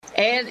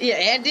and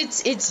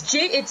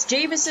it's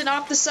Jameson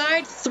off the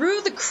side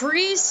through the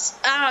crease.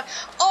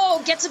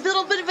 Gets a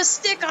little bit of a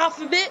stick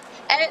off of it.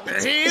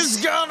 And he's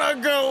gonna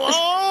go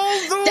all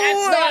the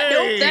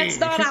way. That's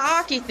not a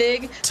hockey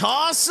thing.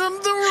 Toss him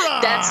the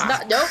rock. That's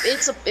not. Nope.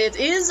 It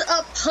is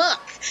a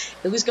puck.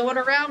 It was going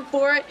around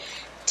for it.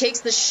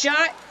 Takes the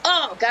shot.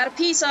 Got a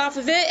piece off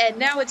of it, and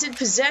now it's in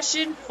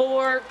possession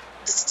for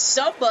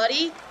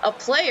somebody, a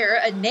player,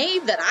 a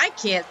name that I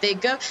can't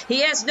think of.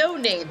 He has no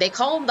name. They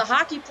call him the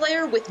hockey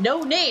player with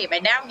no name,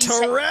 and now he's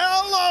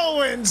Terrell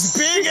Owens,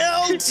 Big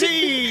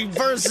LT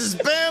versus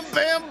Bam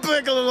Bam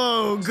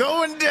Bigelow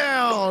going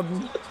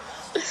down.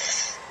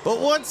 But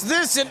what's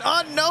this? An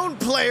unknown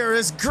player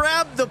has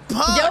grabbed the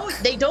puck. No,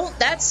 they don't.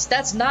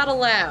 That's not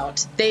allowed.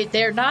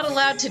 They're not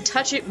allowed to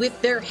touch it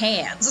with their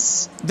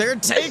hands. They're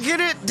taking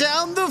it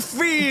down the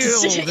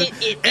field.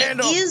 It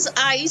is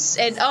ice,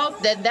 and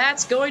then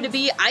that's going to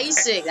be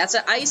icing. That's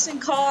an icing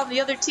call on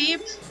the other team.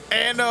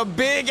 And a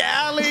big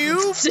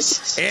alley-oop,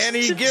 and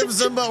he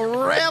gives him a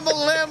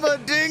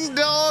ramalama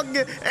ding-dong,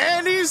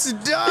 and he's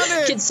done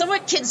it. Can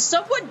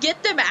someone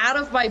get them out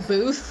of my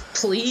booth,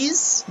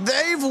 please?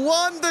 They've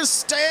won the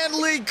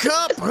Stanley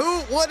Cup.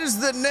 What is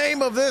the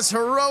name of this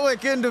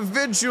heroic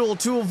individual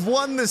to have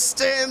won the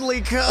Stanley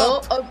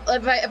Cup?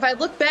 If I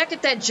look back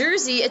at that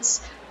jersey,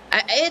 it's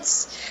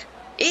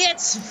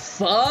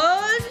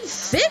Fun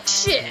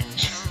Fiction.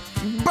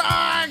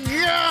 By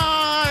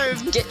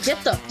God!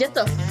 Get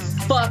the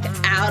fuck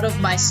out of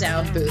my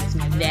sound booth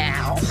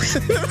now.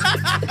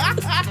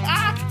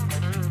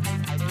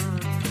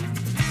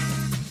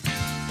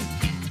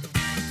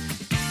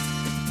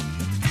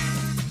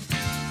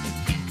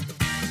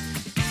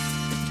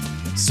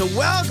 So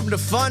welcome to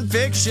Fun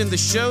Fiction, the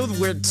show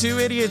where two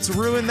idiots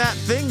ruin that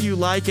thing you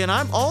like, and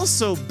I'm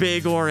also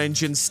big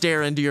orange and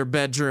stare into your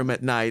bedroom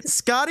at night,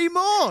 Scotty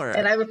Moore.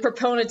 And I'm a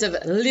proponent of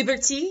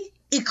liberty,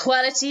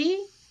 equality,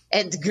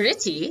 and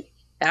gritty.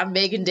 I'm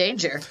Megan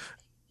Danger.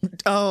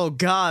 Oh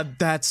God,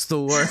 that's the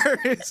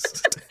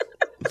worst.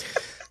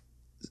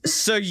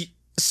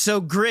 So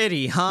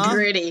gritty, huh?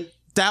 Gritty.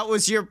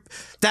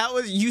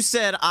 You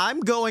said, I'm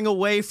going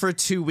away for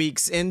 2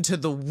 weeks into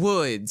the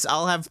woods.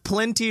 I'll have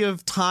plenty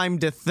of time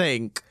to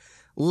think.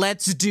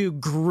 Let's do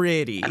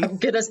gritty. I'm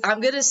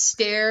gonna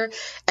stare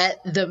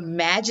at the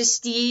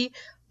majesty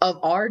of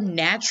our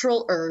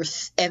natural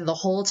earth, and the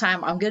whole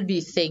time I'm gonna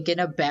be thinking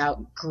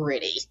about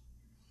gritty.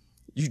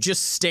 You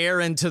just stare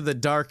into the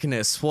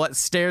darkness. What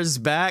stares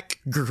back?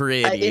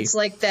 Gritty. It's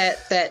like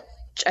that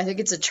I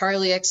think it's a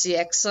Charlie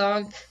XCX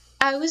song.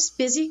 I was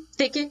busy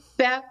thinking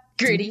about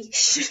gritty.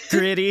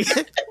 Gritty.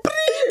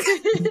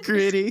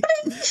 Gritty.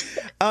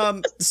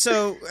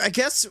 So I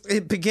guess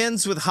it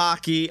begins with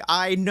hockey.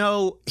 I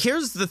know,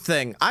 here's the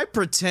thing. I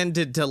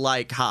pretended to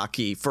like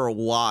hockey for a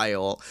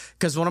while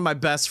because one of my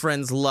best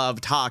friends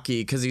loved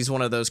hockey because he's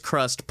one of those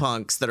crust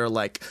punks that are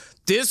like,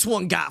 this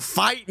one got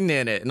fighting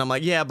in it. And I'm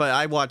like, yeah, but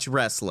I watch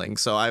wrestling,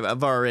 so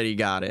I've already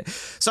got it.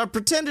 So I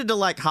pretended to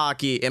like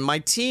hockey, and my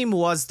team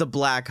was the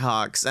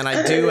Blackhawks, and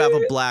I do have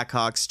a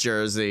Blackhawks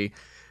jersey.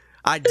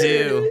 I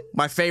do.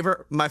 My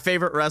favorite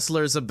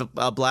wrestler is a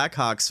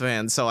Blackhawks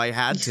fan, so I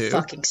had to.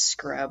 Fucking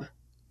scrub.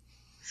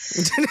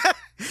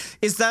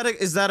 Is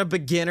that a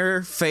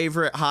beginner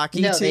favorite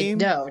hockey team?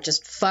 No,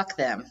 just fuck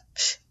them.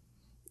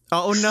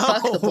 Oh no!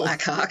 Fuck the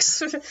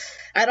Blackhawks.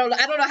 I don't know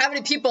how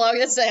many people I'm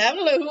gonna say. I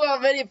don't know how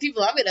many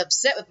people I'm gonna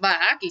upset with my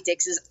hockey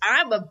takes. Is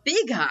I'm a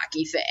big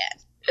hockey fan.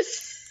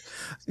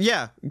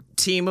 Yeah,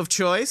 team of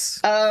choice.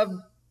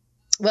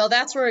 Well,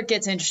 that's where it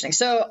gets interesting.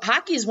 So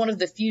hockey is one of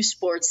the few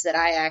sports that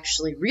I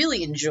actually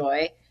really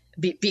enjoy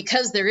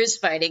because there is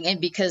fighting,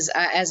 and because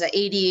as an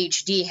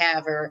ADHD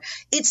haver,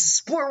 it's a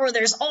sport where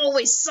there's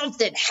always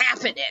something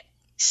happening.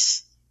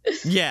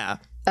 Yeah.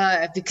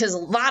 Because a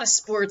lot of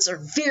sports are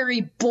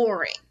very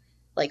boring.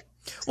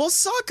 Well,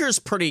 soccer's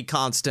pretty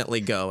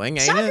constantly going,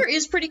 ain't it? Soccer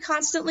is pretty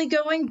constantly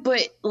going,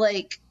 but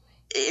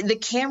the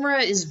camera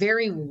is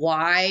very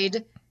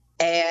wide,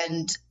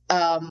 and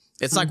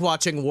it's like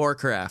watching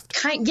Warcraft.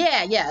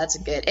 Yeah, that's a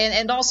good.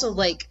 And also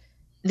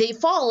they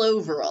fall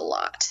over a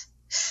lot.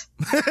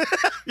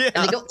 Yeah,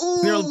 and they go,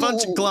 ooh. They're a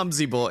bunch of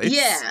clumsy boys.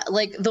 Yeah,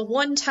 the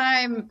one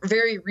time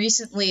very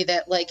recently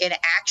that an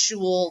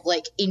actual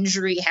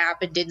injury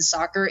happened in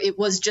soccer, it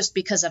was just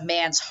because a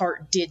man's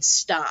heart did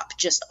stop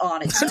just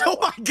on its own. Oh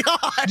my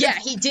God! Yeah,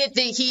 he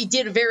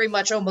did very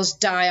much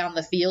almost die on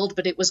the field,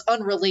 but it was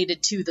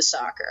unrelated to the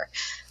soccer.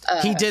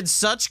 He did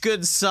such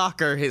good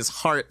soccer, his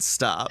heart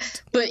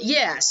stopped. But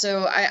yeah,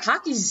 so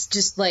hockey's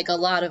just a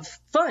lot of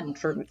fun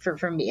for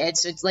me.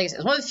 It's like I said,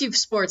 it's one of the few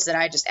sports that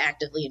I just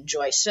actively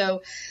enjoy.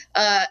 So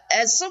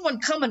as someone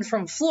coming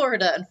from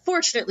Florida,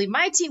 unfortunately,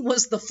 my team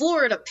was the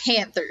Florida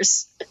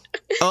Panthers.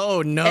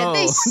 Oh no! And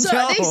they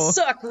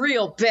suck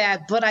real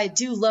bad, but I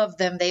do love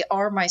them. They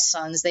are my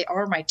sons. They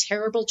are my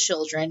terrible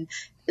children.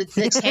 The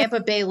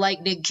Tampa Bay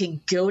Lightning can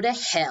go to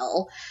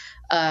hell.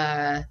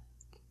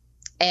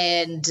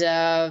 And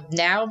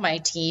now my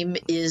team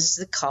is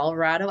the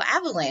Colorado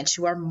Avalanche,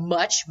 who are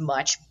much,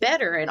 much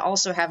better and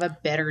also have a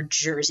better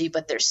jersey,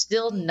 but they're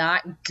still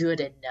not good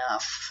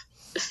enough.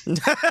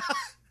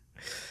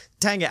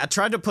 Dang it, I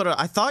tried to put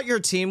I thought your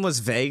team was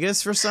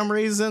Vegas for some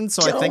reason,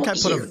 so I think I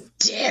put Don't you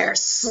dare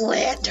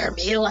slander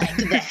me like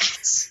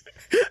that.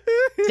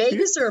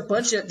 Vegas are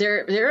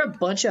they're a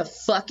bunch of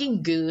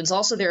fucking goons.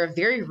 Also, they're a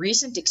very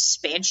recent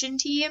expansion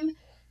team.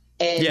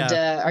 And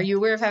are you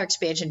aware of how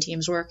expansion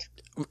teams work?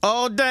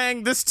 Oh,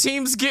 dang, this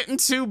team's getting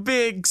too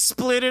big.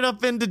 Split it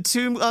up into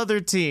 2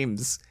 other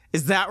teams.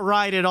 Is that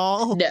right at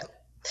all? No.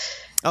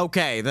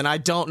 Okay, then I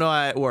don't know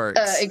how it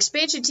works.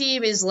 Expansion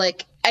team is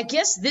like, I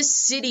guess this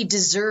city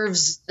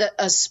deserves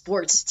a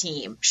sports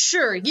team.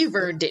 Sure, you've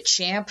earned it,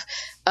 champ.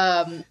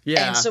 And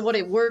so what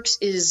it works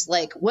is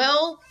like,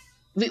 well,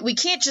 we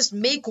can't just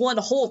make one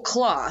whole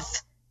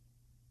cloth.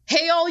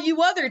 Hey, all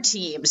you other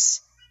teams,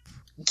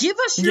 give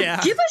us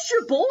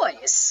your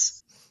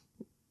boys.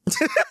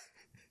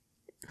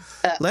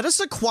 Let us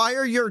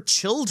acquire your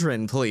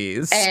children,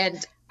 please.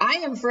 And I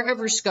am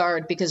forever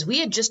scarred because we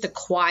had just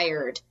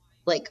acquired,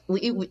 like,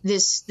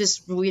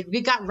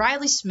 we got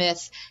Riley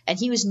Smith, and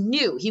he was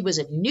new. He was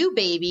a new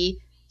baby.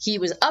 He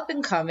was up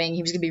and coming.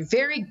 He was going to be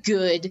very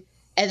good.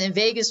 And then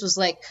Vegas was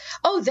like,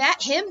 oh,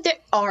 that him? They're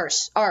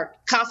ours.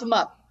 Cough him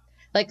up.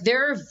 Like,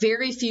 there are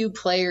very few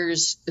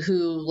players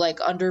who, like,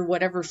 under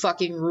whatever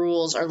fucking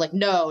rules are like,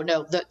 no,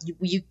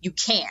 you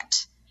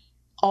can't.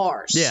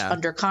 Ours.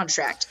 Under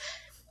contract.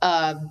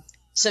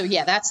 So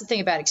yeah, that's the thing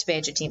about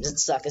expansion teams and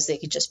stuff, is they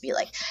could just be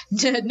like,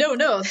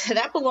 no,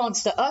 that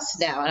belongs to us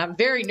now. And I'm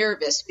very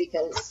nervous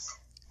because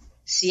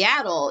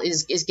Seattle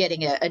is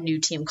getting a new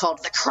team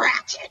called the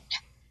Kraken.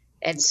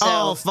 And so,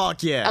 oh,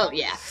 fuck yeah. Oh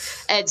yeah.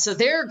 And so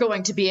they're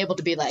going to be able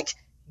to be like,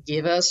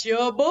 give us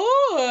your boys.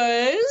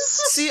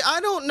 See,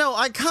 I don't know.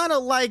 I kind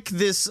of like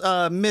this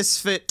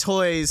misfit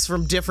toys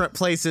from different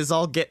places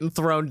all getting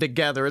thrown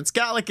together. It's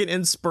got like an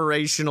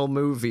inspirational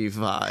movie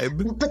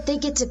vibe. But they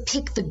get to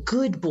pick the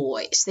good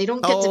boys. They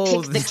don't get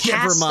to pick the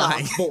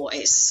cast-off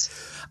boys.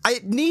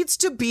 It needs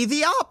to be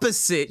the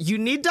opposite. You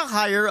need to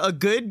hire a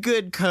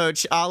good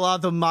coach a la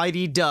the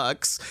Mighty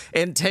Ducks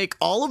and take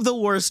all of the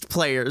worst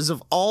players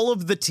of all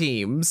of the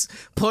teams,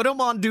 put them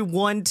onto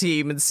one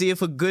team, and see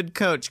if a good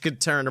coach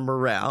could turn them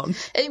around.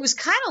 And it was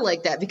kind of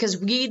like that because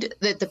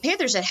the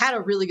Panthers had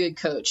a really good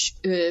coach.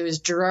 It was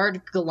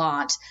Gerard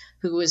Gallant,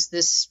 who was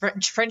this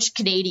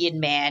French-Canadian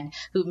man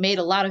who made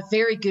a lot of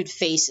very good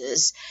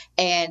faces.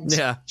 And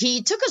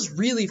he took us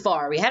really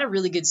far. We had a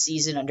really good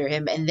season under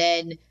him. And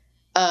then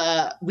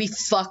we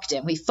fucked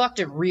him. We fucked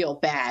him real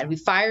bad. We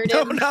fired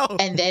him.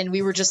 And then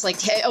we were just like,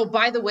 hey, oh,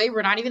 by the way,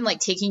 we're not even like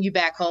taking you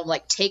back home.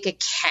 Like, take a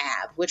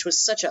cab, which was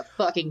such a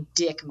fucking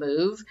dick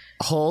move.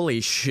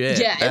 Holy shit.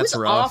 Yeah, That's it was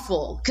rough.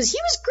 awful because he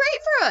was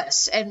great for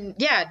us. And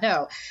yeah,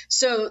 no.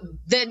 So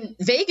then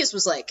Vegas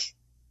was like,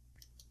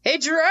 hey,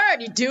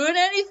 Gerard, you doing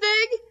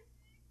anything?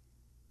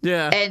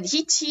 Yeah. And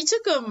he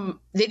took them.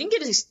 They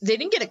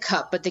didn't get a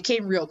cup, but they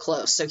came real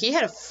close. So he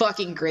had a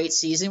fucking great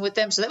season with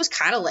them. So that was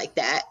kind of like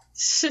that.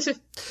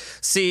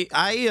 See,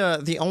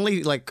 the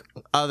only like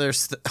other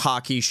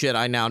hockey shit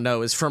I now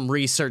know is from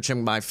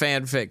researching my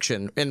fan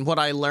fiction, and what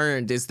I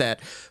learned is that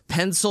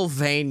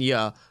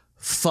Pennsylvania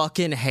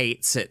fucking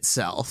hates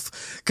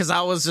itself. Because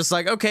I was just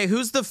like, okay,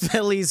 who's the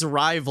Phillies'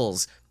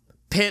 rivals?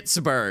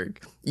 Pittsburgh.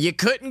 You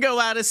couldn't go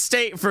out of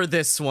state for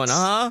this one,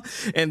 huh?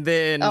 And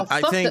then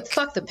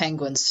fuck the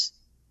Penguins.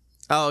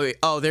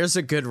 Oh, there's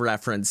a good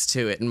reference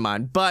to it in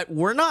mind. But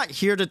we're not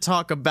here to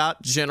talk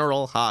about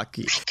general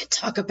hockey. I could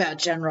talk about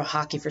general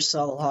hockey for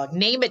so long.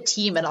 Name a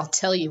team and I'll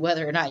tell you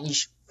whether or not you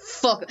should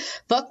fuck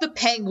the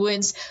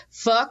Penguins.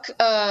 Fuck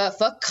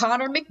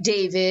Connor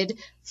McDavid.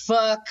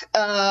 Fuck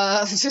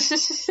fuck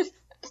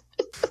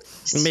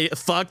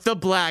the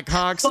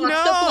Blackhawks. Fuck the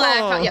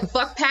Blackhawks. Yeah,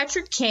 fuck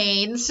Patrick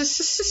Kane.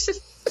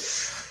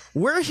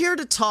 We're here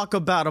to talk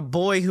about a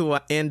boy who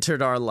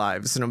entered our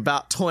lives in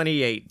about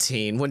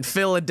 2018 when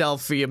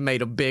Philadelphia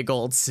made a big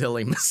old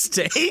silly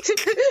mistake.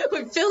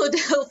 When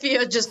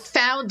Philadelphia just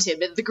found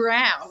him in the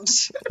ground.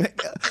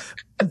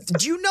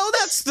 Do you know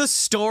that's the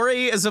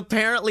story? Is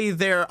apparently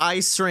their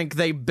ice rink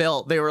they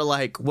built. They were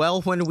like,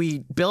 well, when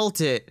we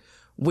built it,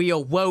 we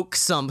awoke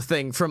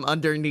something from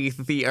underneath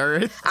the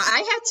earth.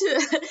 I had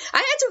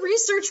to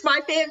research my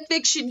fan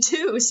fiction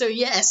too, so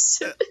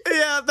yes.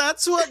 Yeah,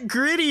 that's what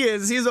Gritty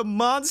is. He's a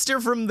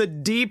monster from the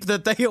deep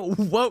that they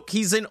awoke.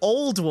 He's an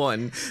old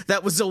one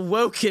that was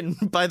awoken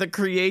by the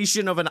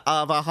creation of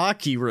a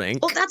hockey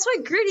rink. Well, that's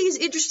why Gritty is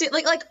interesting.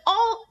 Like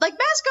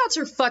mascots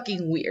are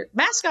fucking weird.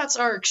 Mascots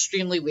are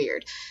extremely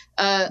weird.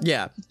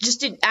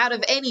 Just out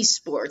of any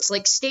sports,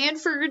 like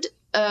Stanford.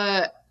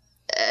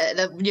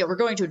 We're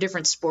going to a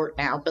different sport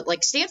now, but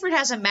like Stanford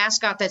has a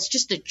mascot that's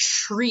just a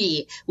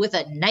tree with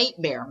a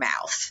nightmare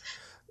mouth.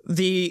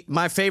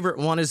 My favorite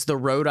one is the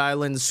Rhode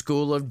Island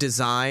School of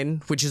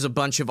Design, which is a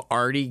bunch of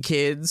arty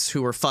kids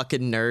who are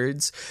fucking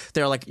nerds.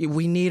 They're like,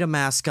 we need a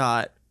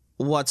mascot.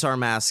 What's our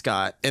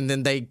mascot? And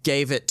then they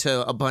gave it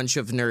to a bunch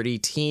of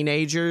nerdy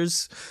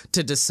teenagers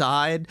to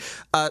decide.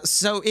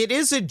 So it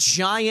is a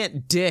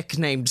giant dick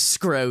named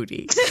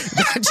Scrody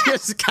that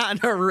just kind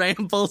of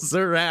rambles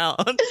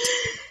around.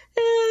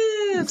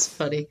 It's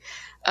funny.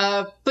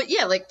 But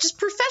yeah, like just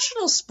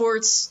professional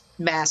sports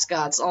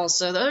mascots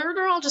also.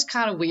 They're all just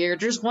kind of weird.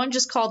 There's one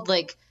just called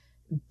like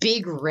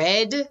Big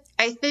Red,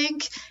 I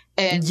think.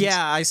 And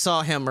yeah, I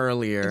saw him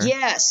earlier.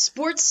 Yeah,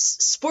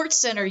 Sports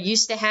Center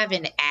used to have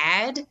an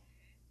ad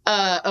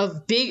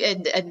of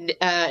big and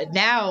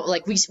now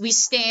like we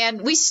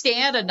stand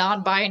a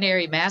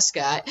non-binary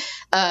mascot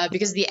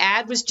because the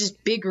ad was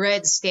just Big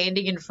Red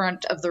standing in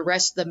front of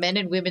the men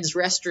and women's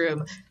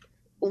restroom,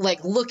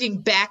 like looking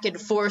back and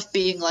forth,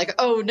 being like,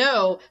 "Oh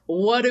no,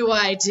 what do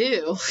I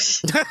do?"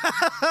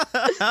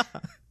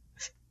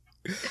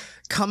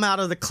 Come out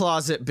of the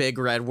closet, Big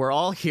Red. We're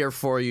all here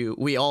for you.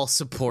 We all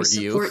support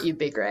you. Support you,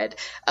 Big Red.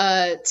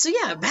 So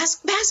yeah,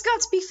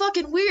 mascots be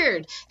fucking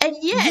weird, and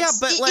yes,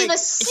 but like, in a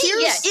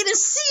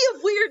sea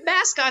of weird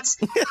mascots,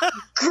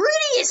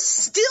 Gritty is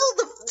still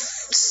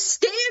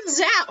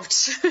stands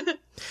out.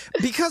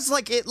 Because,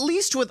 like, at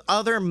least with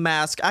other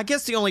masks, I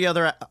guess the only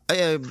other,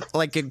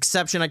 like,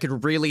 exception I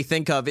could really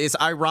think of is,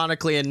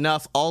 ironically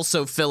enough,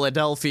 also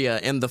Philadelphia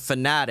and the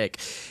Fanatic.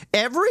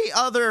 Every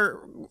other,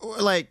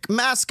 like,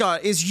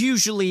 mascot is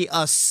usually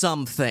a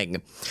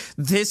something.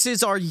 This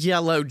is our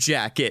Yellow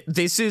Jacket.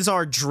 This is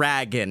our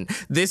dragon.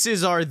 This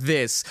is our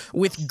this.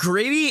 With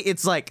Gritty,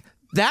 it's like,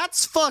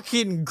 that's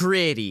fucking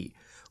Gritty.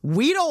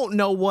 We don't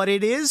know what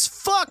it is.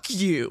 Fuck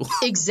you.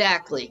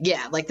 Exactly.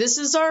 Yeah. Like this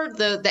is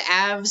the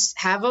Avs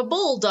have a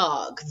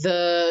bulldog.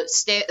 The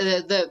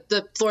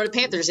Florida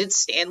Panthers, it's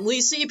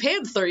Stanley C.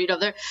 Panther. You know,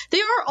 they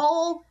are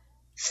all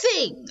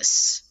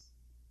things.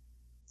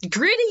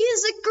 Gritty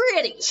is a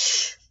gritty.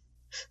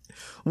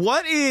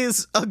 What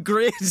is a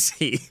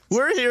gritty?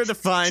 We're here to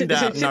find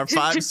out in our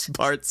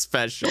 5-part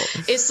special.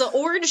 It's the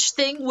orange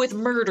thing with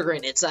murder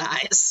in its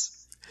eyes.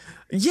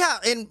 Yeah,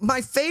 and my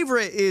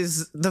favorite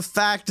is the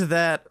fact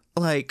that,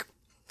 like,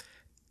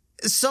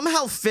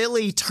 somehow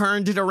Philly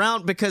turned it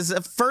around, because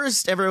at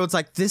first everyone's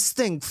like, this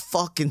thing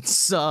fucking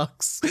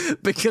sucks,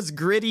 because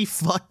Gritty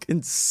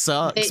fucking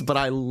sucks, but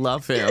I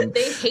love him.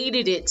 They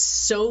hated it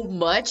so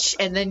much,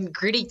 and then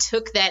Gritty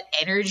took that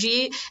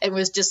energy and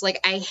was just like,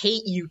 I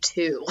hate you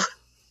too.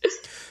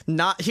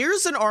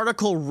 Here's an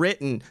article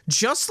written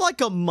just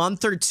like a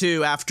month or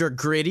two after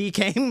Gritty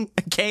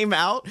came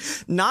out.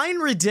 9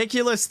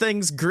 ridiculous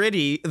things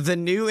Gritty, the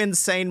new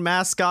insane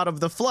mascot of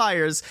the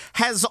Flyers,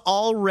 has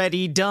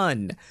already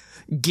done.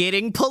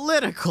 Getting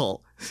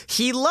political.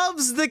 He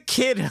loves the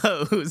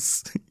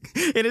kiddos.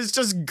 It is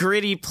just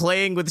Gritty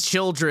playing with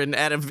children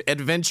at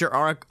Adventure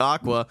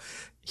Aqua.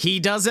 He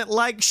doesn't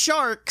like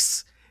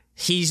sharks.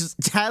 He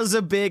has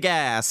a big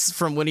ass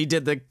from when he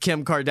did the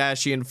Kim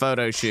Kardashian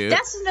photo shoot.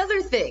 That's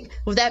another thing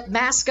that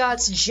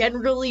mascots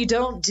generally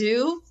don't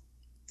do.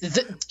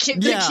 The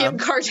Kim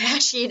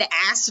Kardashian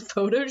ass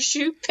photo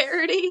shoot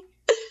parody.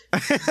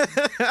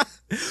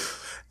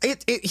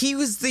 He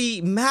was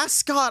the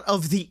mascot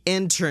of the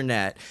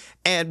internet.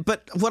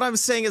 But what I'm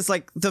saying is,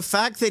 like, the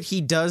fact that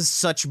he does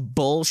such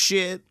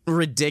bullshit,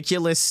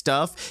 ridiculous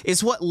stuff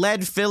is what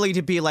led Philly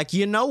to be like,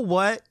 you know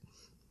what?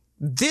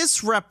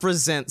 This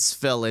represents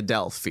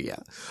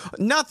Philadelphia.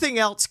 Nothing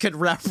else could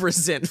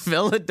represent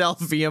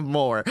Philadelphia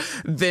more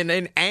than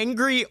an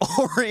angry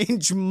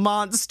orange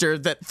monster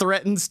that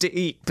threatens to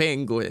eat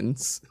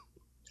penguins.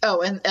 Oh,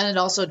 and it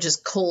also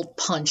just cold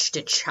punched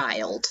a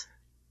child.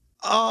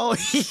 Oh,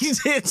 he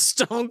did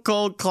Stone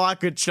Cold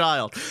Clock a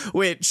child,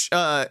 which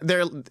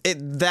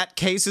that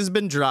case has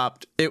been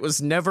dropped. It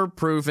was never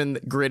proven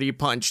that Gritty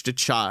punched a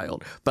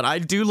child, but I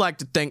do like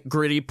to think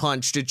Gritty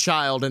punched a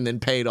child and then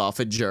paid off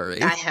a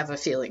jury. I have a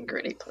feeling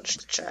Gritty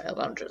punched a child.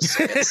 I'm just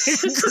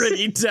saying.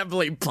 Gritty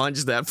definitely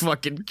punched that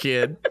fucking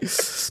kid.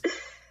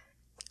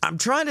 I'm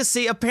trying to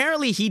see.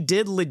 Apparently, he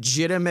did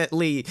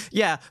legitimately,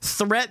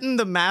 threaten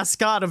the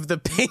mascot of the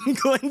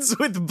Penguins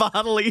with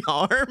bodily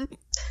harm.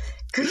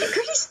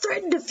 Gritty's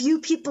threatened a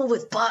few people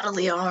with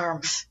bodily harm.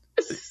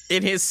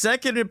 In his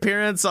second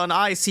appearance on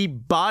ice, he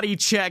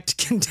body-checked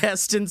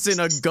contestants in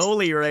a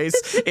goalie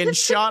race and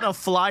shot a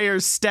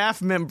Flyers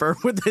staff member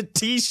with a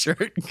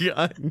t-shirt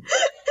gun.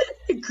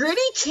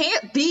 Gritty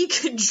can't be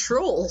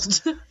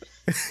controlled.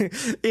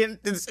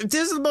 This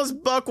is the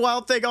most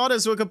buck-wild thing on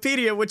his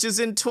Wikipedia, which is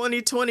in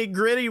 2020,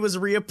 Gritty was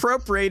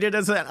reappropriated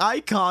as an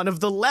icon of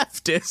the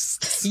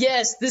leftists.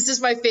 Yes, this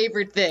is my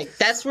favorite thing.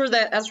 That's where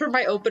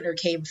my opener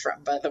came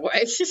from, by the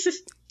way.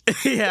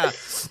 Yeah.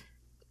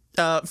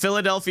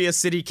 Philadelphia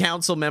City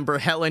Council member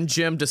Helen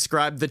Jim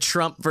described the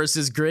Trump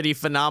versus Gritty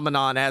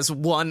phenomenon as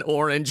one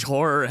orange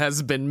horror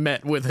has been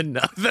met with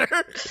another.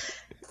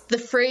 The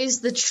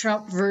phrase "the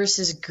Trump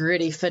versus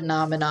Gritty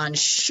phenomenon"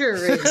 sure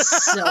is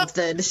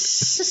something.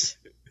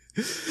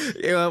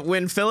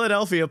 When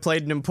Philadelphia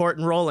played an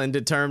important role in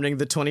determining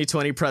the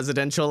 2020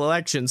 presidential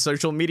election,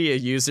 social media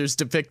users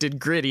depicted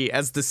Gritty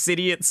as the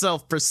city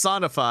itself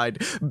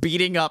personified,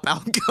 beating up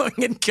outgoing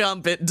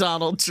incumbent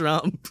Donald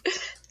Trump.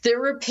 There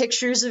were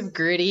pictures of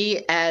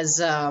Gritty as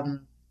the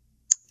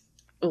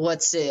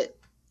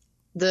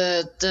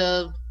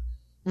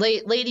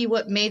lady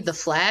what made the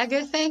flag,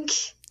 I think.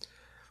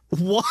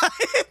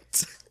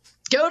 What?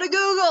 Go to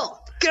Google.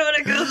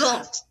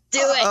 Do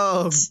it.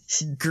 Oh,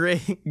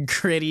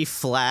 gritty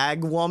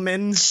flag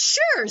woman.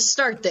 Sure,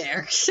 start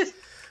there.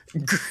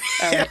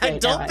 I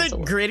don't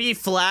think gritty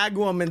flag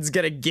woman's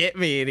gonna get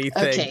me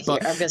anything. Okay,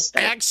 but here, I'm gonna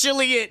start.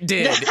 Actually, it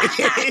did.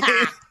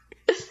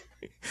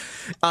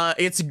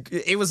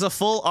 It was a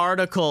full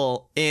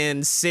article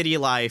in City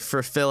Life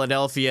for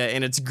Philadelphia,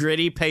 and it's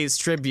Gritty pays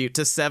tribute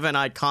to 7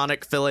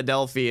 iconic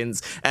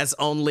Philadelphians as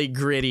only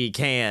Gritty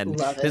can.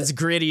 Love it. It's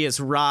gritty as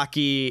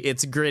Rocky.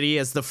 It's gritty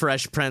as the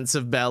Fresh Prince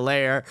of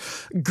Bel-Air.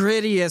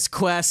 Gritty as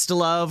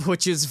Questlove,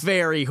 which is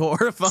very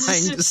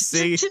horrifying to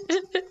see.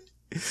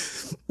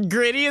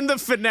 Gritty and the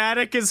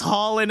Fanatic is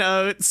Hall and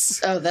Oates.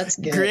 Oh, that's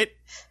good.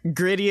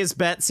 Gritty as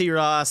Betsy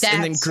Ross,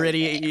 and then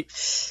Gritty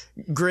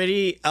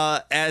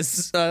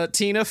as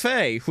Tina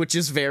Fey, which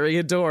is very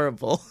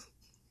adorable.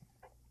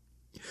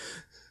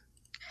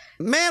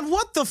 Man,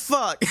 what the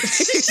fuck?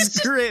 It's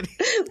Gritty.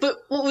 But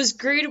what was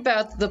great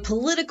about the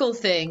political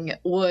thing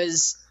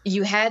was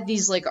you had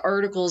these like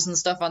articles and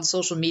stuff on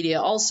social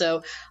media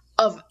also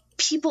of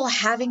people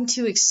having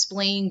to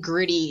explain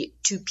Gritty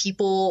to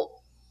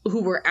people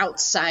who were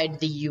outside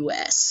the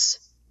U.S.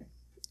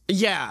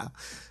 Yeah.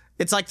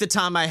 It's like the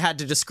time I had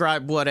to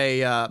describe what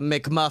a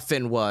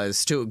McMuffin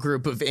was to a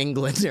group of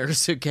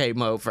Englanders who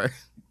came over.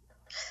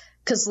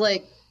 Because,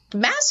 like,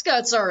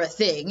 mascots are a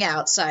thing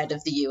outside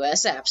of the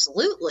U.S.,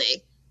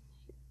 absolutely.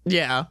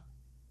 Yeah.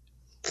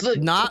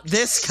 Not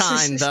this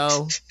kind,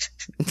 though.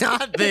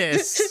 Not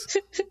this.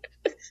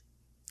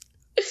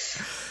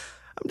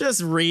 I'm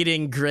just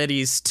reading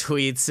Gritty's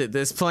tweets at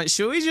this point.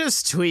 Should we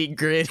just tweet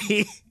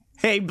Gritty?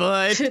 Hey,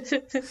 bud,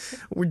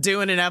 we're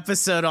doing an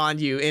episode on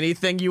you.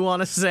 Anything you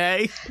want to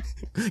say?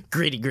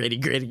 Gritty.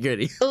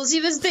 Well,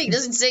 see, this thing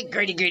doesn't say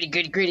gritty.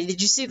 Did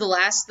you see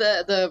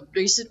the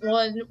recent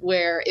one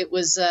where it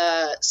was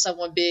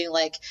someone being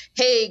like,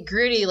 hey,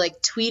 Gritty,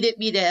 like, tweet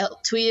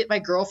at my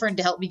girlfriend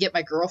to help me get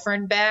my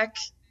girlfriend back?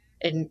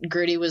 And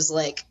Gritty was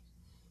like,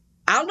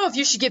 I don't know if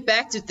you should get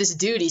back to this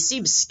dude. He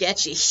seems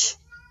sketchy.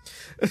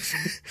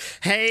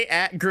 Hey,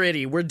 at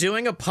Gritty, we're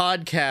doing a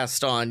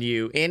podcast on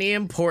you. Any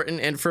important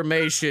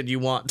information you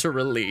want to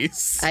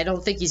release? I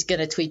don't think he's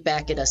going to tweet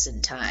back at us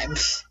in time.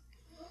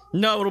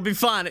 No, it'll be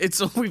fine.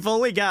 We've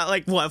only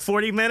got,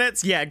 40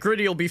 minutes? Yeah,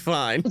 Gritty will be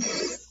fine.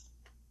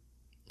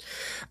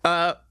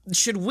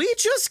 Should we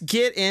just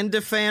get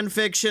into fan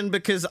fiction?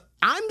 Because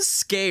I'm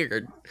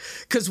scared.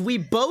 Because we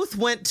both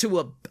went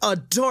to a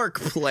dark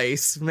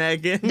place,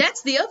 Megan.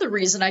 That's the other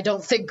reason I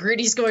don't think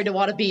Gritty's going to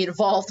want to be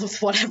involved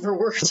with whatever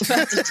we're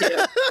about to do.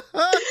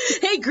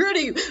 Hey,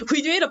 Gritty,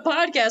 we made a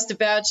podcast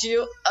about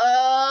you.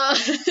 I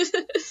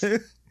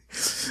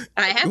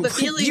have a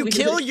feeling you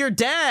kill your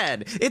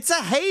dad. It's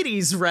a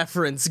Hades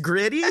reference,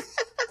 Gritty.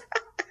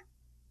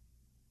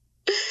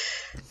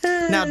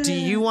 Now, do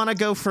you want to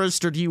go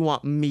first, or do you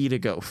want me to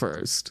go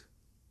first?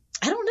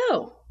 I don't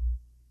know.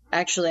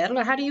 Actually, I don't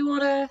know. How do you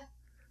want to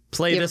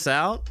play this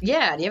out?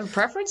 Yeah, do you have a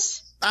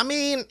preference? I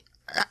mean,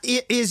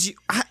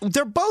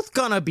 they're both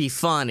gonna be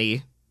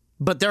funny,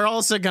 but they're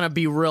also gonna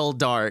be real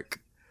dark.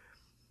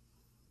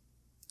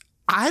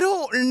 I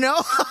don't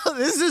know.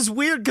 This is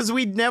weird because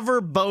we never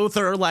both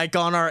are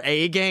on our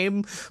A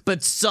game,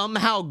 but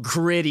somehow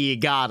Gritty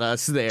got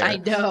us there. I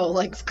know,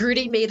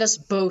 Gritty made us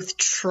both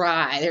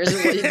try. There's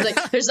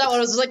that one. I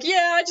was like,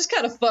 yeah, I just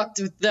kind of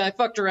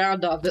fucked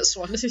around on this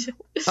one.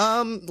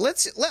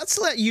 Let's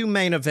let you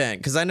main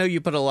event because I know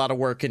you put a lot of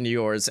work into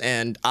yours,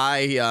 and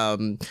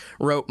I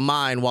wrote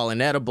mine while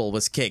Inedible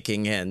was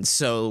kicking in.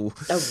 So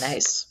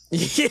nice.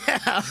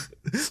 Yeah,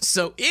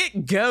 so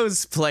it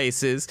goes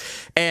places,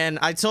 and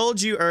I told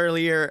you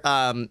earlier,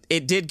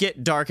 it did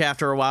get dark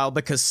after a while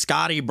because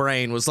Scotty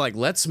Brain was like,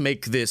 let's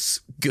make this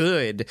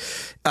good,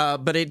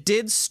 but it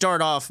did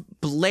start off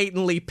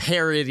blatantly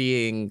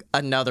parodying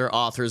another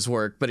author's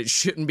work, but it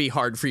shouldn't be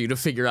hard for you to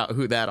figure out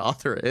who that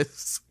author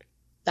is.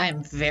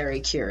 I'm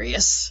very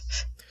curious.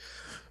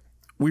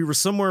 We were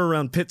somewhere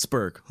around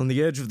Pittsburgh, on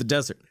the edge of the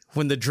desert,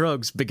 when the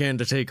drugs began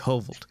to take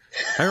hold.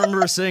 I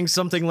remember saying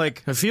something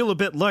like, I feel a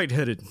bit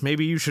lightheaded,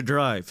 maybe you should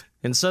drive.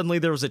 And suddenly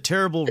there was a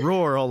terrible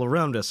roar all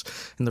around us,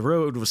 and the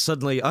road was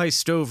suddenly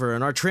iced over,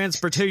 and our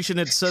transportation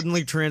had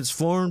suddenly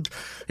transformed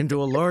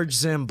into a large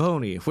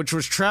Zamboni, which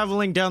was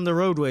traveling down the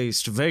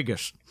roadways to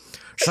Vegas.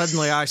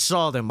 Suddenly I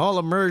saw them, all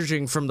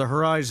emerging from the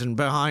horizon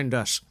behind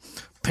us.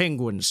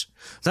 Penguins.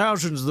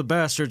 Thousands of the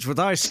bastards with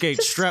ice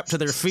skates strapped to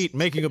their feet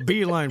making a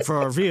beeline for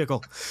our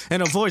vehicle,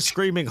 and a voice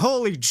screaming,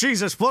 holy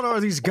Jesus, what are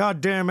these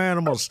goddamn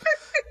animals?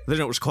 Then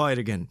it was quiet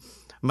again.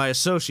 My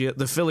associate,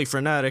 the Philly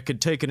Fanatic,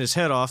 had taken his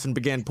head off and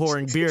began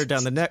pouring beer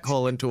down the neck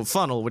hole into a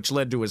funnel which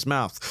led to his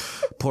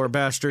mouth. Poor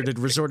bastard had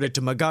resorted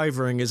to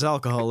MacGyvering his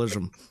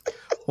alcoholism.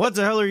 What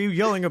the hell are you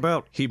yelling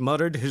about? He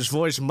muttered, his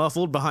voice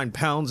muffled behind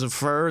pounds of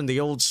fur and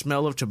the old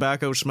smell of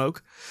tobacco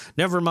smoke.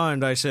 Never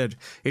mind, I said.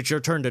 It's your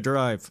turn to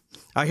drive.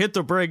 I hit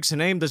the brakes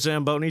and aimed the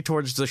Zamboni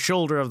towards the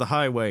shoulder of the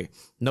highway.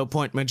 No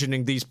point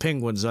mentioning these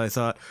penguins, I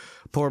thought.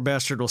 Poor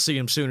bastard will see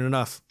him soon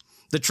enough.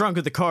 The trunk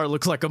of the car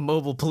looked like a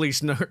mobile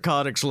police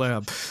narcotics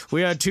lab.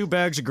 We had 2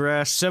 bags of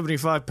grass,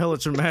 75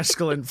 pellets of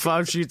mescaline,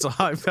 5 sheets of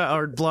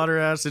high-powered blotter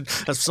acid,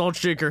 a salt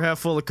shaker half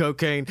full of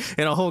cocaine,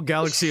 and a whole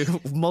galaxy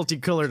of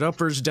multicolored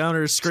uppers,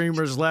 downers,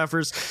 screamers,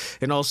 laughers,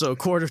 and also a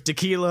quart of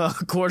tequila,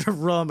 a quart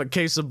of rum, a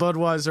case of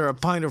Budweiser, a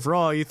pint of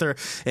raw ether,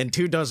 and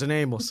 2 dozen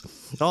Amyls.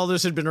 All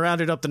this had been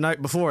rounded up the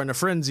night before in a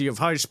frenzy of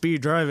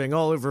high-speed driving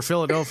all over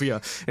Philadelphia,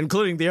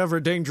 including the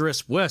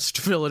ever-dangerous West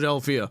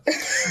Philadelphia.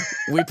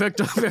 We picked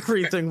up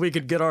everything we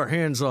could get our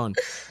hands on.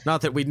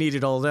 Not that we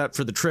needed all that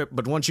for the trip,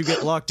 but once you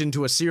get locked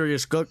into a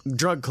serious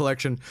drug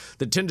collection,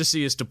 the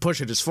tendency is to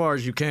push it as far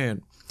as you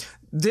can.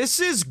 This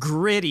is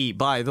Gritty,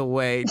 by the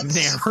way,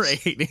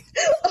 narrating.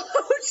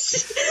 Oh,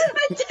 shit.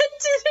 That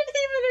didn't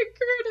even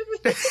occur to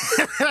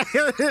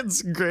me.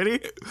 It's Gritty.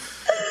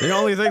 The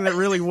only thing that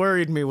really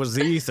worried me was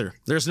the ether.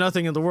 There's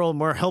nothing in the world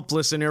more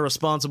helpless and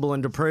irresponsible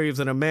and depraved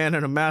than a man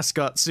in a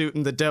mascot suit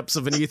in the depths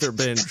of an ether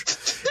binge.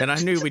 And I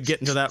knew we'd get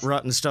into that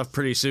rotten stuff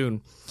pretty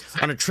soon.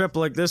 On a trip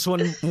like this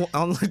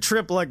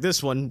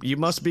one, you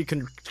must be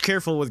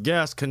careful with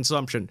gas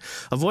consumption.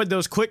 Avoid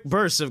those quick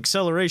bursts of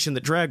acceleration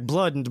that drag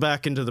blood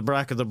back into the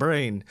back of the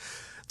brain.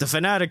 The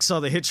fanatic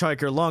saw the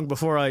hitchhiker long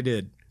before I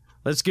did.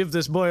 "Let's give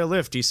this boy a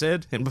lift," he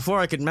said, and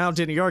before I could mount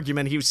any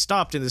argument, he was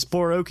stopped and this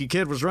poor Okie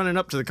kid was running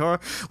up to the car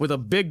with a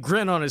big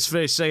grin on his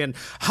face saying,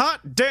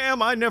 "Hot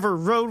damn, I never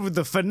rode with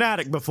the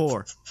fanatic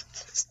before."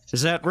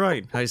 "Is that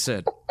right?" I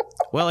said.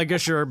 "Well, I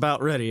guess you're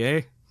about ready,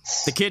 eh?"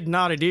 The kid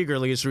nodded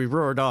eagerly as we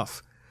roared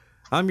off.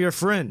 "I'm your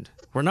friend.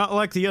 We're not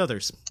like the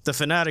others." The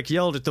fanatic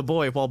yelled at the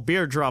boy while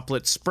beer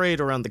droplets sprayed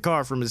around the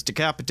car from his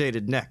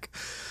decapitated neck.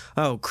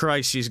 "Oh,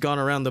 Christ, she's gone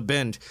around the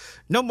bend."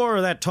 "No more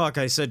of that talk,"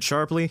 I said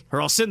sharply,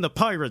 "or I'll send the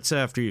pirates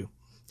after you."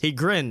 He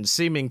grinned,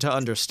 seeming to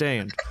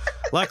understand.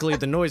 Luckily,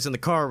 the noise in the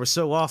car was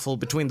so awful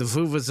between the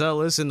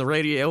vuvuzelas in the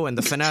radio and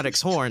the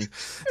fanatic's horn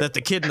that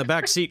the kid in the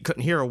back seat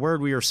couldn't hear a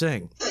word we were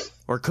saying.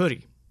 Or could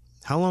he?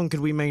 How long could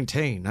we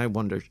maintain, I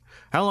wondered.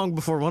 How long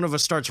before one of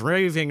us starts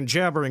raving and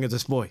jabbering at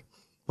this boy?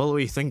 What'll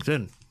we think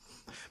then?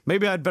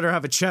 Maybe I'd better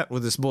have a chat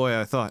with this boy,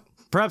 I thought.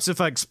 Perhaps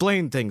if I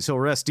explain things, he'll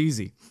rest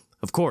easy.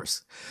 Of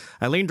course.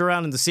 I leaned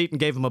around in the seat and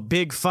gave him a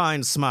big,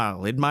 fine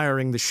smile,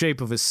 admiring the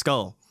shape of his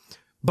skull.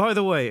 "By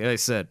the way," I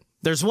said,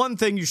 "there's one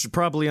thing you should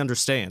probably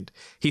understand."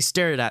 He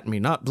stared at me,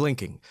 not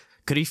blinking.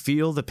 Could he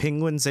feel the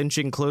penguins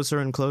inching closer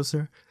and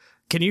closer?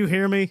 "Can you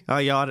hear me?"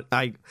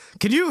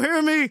 Can you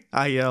hear me?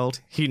 I yelled.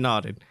 He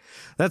nodded.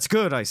 "That's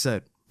good," I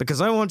said,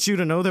 "because I want you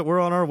to know that we're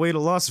on our way to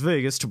Las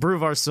Vegas to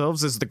prove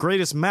ourselves as the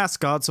greatest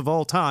mascots of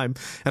all time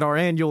at our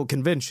annual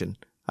convention."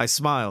 I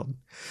smiled.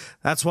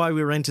 "That's why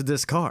we rented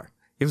this car.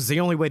 It was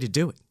the only way to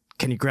do it.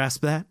 Can you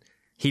grasp that?"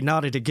 He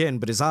nodded again,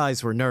 but his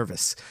eyes were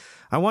nervous.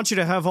 "I want you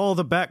to have all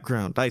the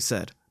background," I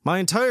said. "My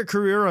entire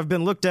career I've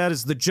been looked at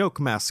as the joke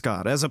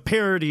mascot, as a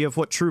parody of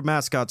what true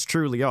mascots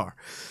truly are.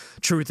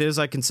 Truth is,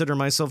 I consider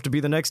myself to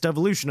be the next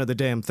evolution of the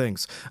damn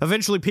things.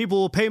 Eventually people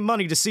will pay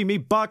money to see me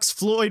box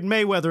Floyd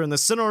Mayweather in the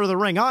center of the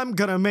ring. I'm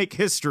gonna make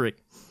history."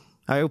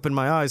 I opened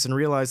my eyes and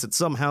realized that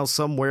somehow,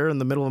 somewhere in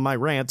the middle of my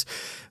rant,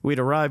 we'd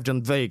arrived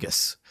in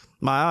Vegas.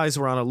 My eyes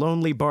were on a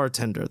lonely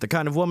bartender, the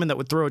kind of woman that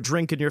would throw a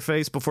drink in your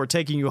face before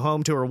taking you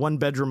home to her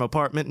one-bedroom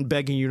apartment and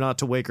begging you not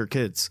to wake her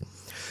kids.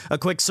 A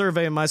quick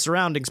survey of my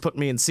surroundings put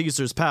me in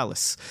Caesar's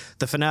Palace.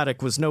 The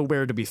fanatic was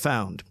nowhere to be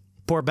found.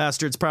 Poor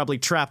bastard's probably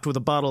trapped with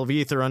a bottle of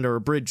ether under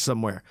a bridge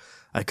somewhere.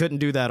 I couldn't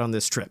do that on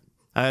this trip.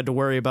 I had to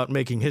worry about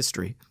making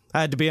history. I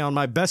had to be on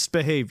my best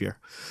behavior.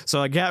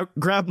 So I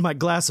grabbed my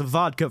glass of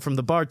vodka from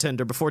the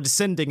bartender before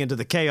descending into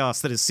the chaos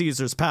that is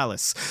Caesar's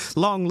Palace.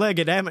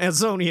 Long-legged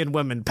Amazonian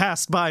women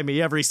passed by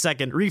me every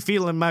second,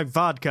 refilling my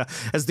vodka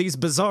as these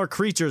bizarre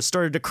creatures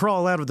started to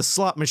crawl out of the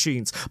slot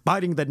machines,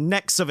 biting the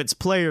necks of its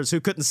players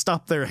who couldn't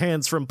stop their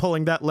hands from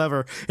pulling that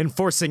lever and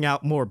forcing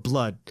out more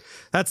blood.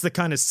 That's the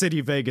kind of city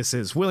Vegas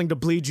is, willing to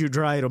bleed you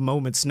dry at a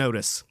moment's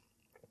notice.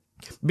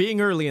 Being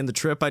early in the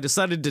trip, I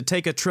decided to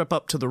take a trip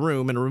up to the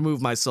room and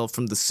remove myself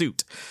from the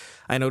suit.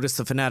 I noticed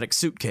the fanatic's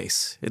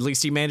suitcase. At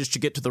least he managed to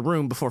get to the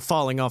room before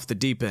falling off the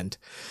deep end.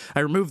 I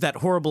removed that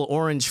horrible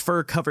orange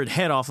fur-covered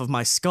head off of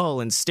my skull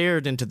and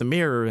stared into the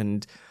mirror,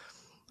 and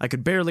I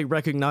could barely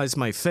recognize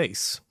my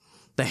face.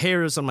 The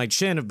hairs on my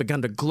chin have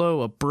begun to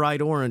glow a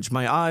bright orange.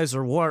 My eyes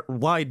are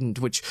widened,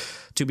 which,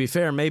 to be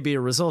fair, may be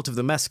a result of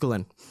the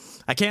mescaline.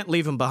 I can't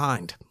leave him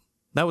behind.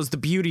 That was the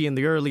beauty in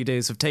the early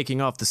days of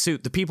taking off the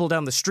suit. The people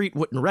down the street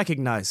wouldn't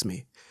recognize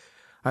me.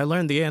 I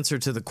learned the answer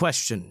to the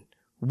question,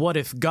 what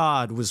if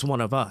God was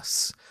one of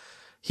us?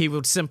 He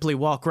would simply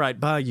walk right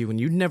by you and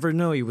you'd never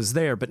know he was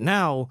there. But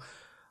now,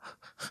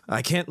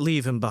 I can't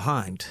leave him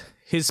behind.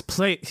 His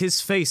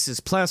face is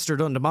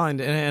plastered onto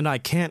mine and I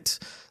can't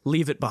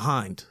leave it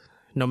behind,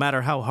 no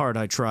matter how hard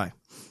I try.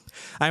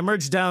 I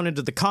emerge down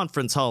into the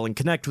conference hall and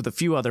connect with a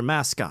few other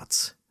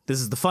mascots. This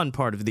is the fun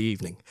part of the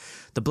evening.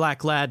 The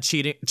black lad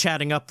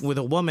chatting up with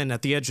a woman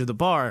at the edge of the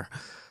bar.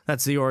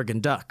 That's the Oregon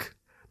Duck.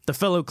 The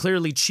fellow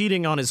clearly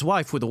cheating on his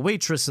wife with a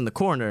waitress in the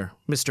corner,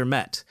 Mr.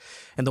 Met.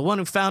 And the one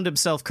who found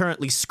himself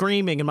currently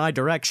screaming in my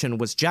direction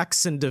was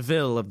Jackson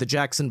DeVille of the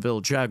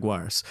Jacksonville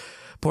Jaguars.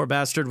 Poor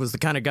bastard was the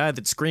kind of guy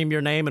that'd scream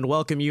your name and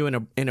welcome you in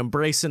an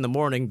embrace in the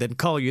morning, then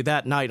call you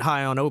that night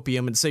high on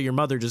opium and say your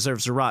mother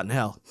deserves to rot in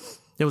hell.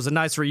 It was a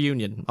nice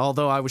reunion,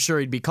 although I was sure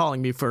he'd be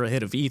calling me for a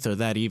hit of ether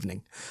that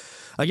evening.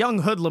 A young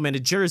hoodlum in a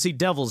Jersey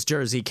Devils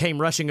jersey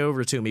came rushing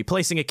over to me,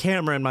 placing a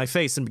camera in my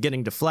face and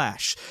beginning to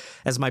flash.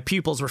 As my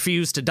pupils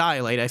refused to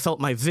dilate, I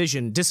felt my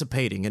vision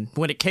dissipating, and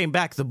when it came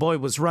back, the boy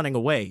was running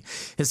away,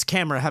 his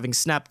camera having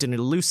snapped an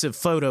elusive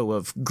photo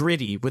of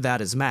Gritty without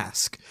his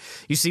mask.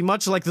 You see,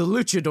 much like the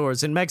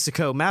luchadors in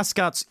Mexico,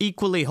 mascots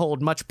equally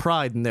hold much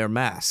pride in their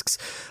masks.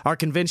 Our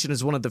convention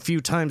is one of the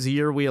few times a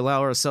year we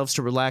allow ourselves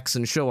to relax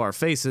and show our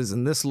faces,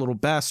 and this little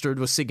bastard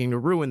was seeking to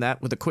ruin that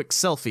with a quick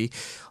selfie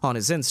on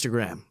his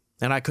Instagram.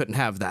 And I couldn't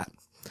have that.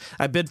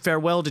 I bid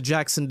farewell to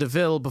Jackson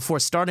DeVille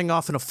before starting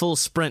off in a full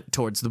sprint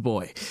towards the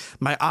boy.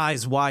 My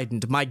eyes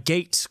widened, my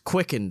gait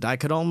quickened. I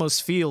could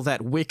almost feel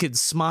that wicked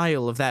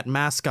smile of that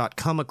mascot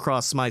come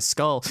across my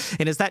skull,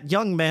 and as that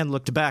young man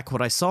looked back,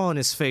 what I saw in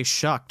his face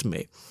shocked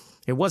me.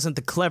 It wasn't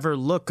the clever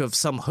look of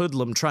some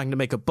hoodlum trying to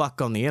make a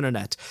buck on the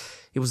internet.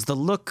 It was the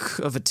look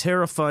of a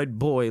terrified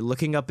boy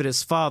looking up at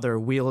his father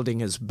wielding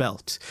his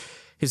belt.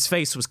 His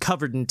face was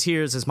covered in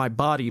tears as my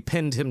body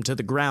pinned him to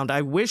the ground.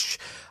 I wish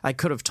I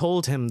could have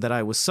told him that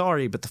I was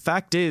sorry, but the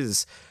fact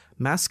is,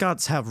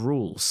 mascots have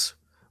rules.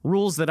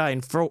 Rules that I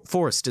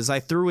enforced as I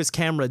threw his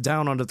camera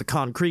down onto the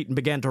concrete and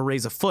began to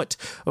raise a foot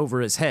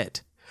over his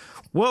head.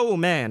 "Whoa,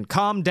 man,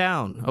 calm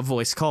down," a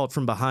voice called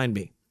from behind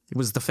me. It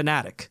was the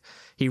fanatic.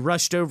 He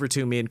rushed over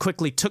to me and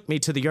quickly took me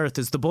to the earth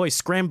as the boy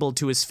scrambled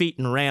to his feet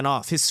and ran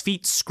off, his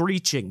feet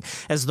screeching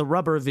as the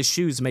rubber of his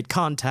shoes made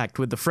contact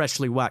with the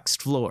freshly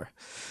waxed floor.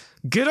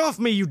 "Get off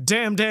me, you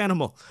damned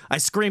animal!" I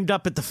screamed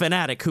up at the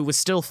fanatic, who was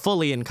still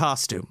fully in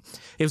costume.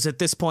 It was at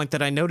this point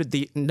that I noted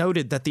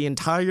that the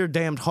entire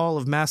damned hall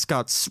of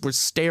mascots were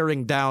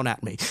staring down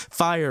at me,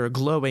 fire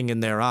glowing in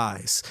their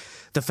eyes.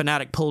 The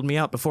fanatic pulled me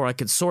out before I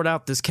could sort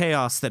out this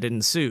chaos that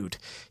ensued.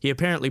 He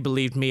apparently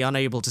believed me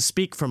unable to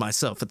speak for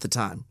myself at the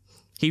time.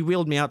 He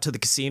wheeled me out to the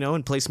casino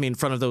and placed me in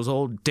front of those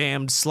old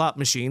damned slot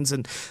machines,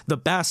 and the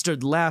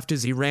bastard laughed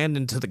as he ran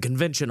into the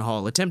convention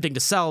hall, attempting to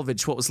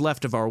salvage what was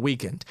left of our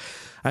weekend.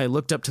 I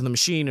looked up to the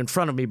machine in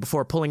front of me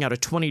before pulling out a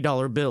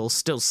 $20 bill,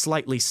 still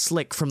slightly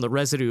slick from the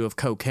residue of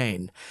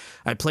cocaine.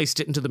 I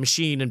placed it into the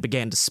machine and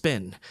began to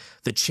spin.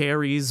 The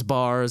cherries,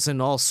 bars,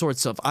 and all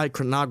sorts of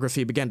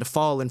iconography began to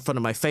fall in front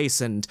of my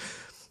face, and...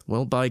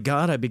 well, by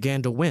God, I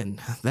began to win.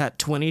 That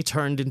 20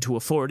 turned into a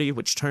 40,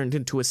 which turned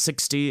into a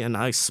 60, and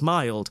I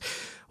smiled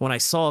when I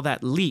saw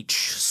that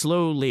leech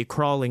slowly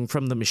crawling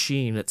from the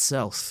machine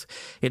itself.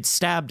 It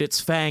stabbed its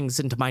fangs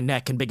into my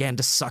neck and began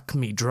to suck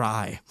me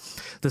dry.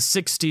 The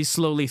 60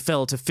 slowly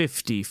fell to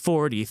 50,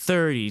 40,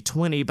 30,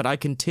 20, but I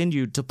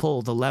continued to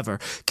pull the lever,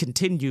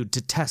 continued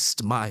to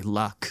test my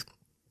luck.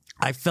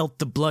 I felt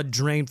the blood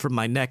drain from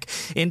my neck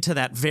into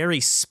that very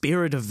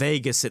spirit of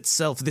Vegas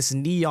itself, this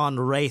neon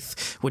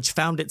wraith which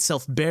found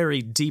itself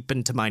buried deep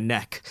into my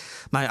neck.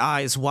 My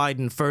eyes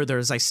widened further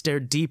as I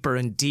stared deeper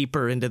and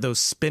deeper into those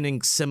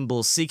spinning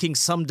symbols, seeking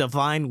some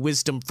divine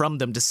wisdom from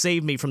them to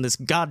save me from this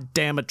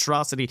goddamn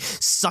atrocity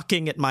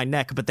sucking at my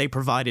neck, but they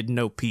provided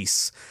no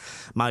peace.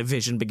 My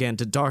vision began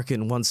to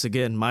darken once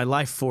again, my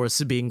life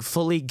force being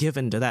fully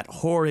given to that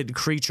horrid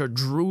creature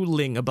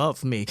drooling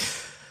above me.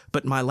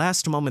 But my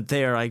last moment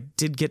there, I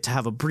did get to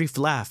have a brief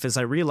laugh as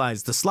I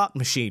realized the slot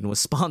machine was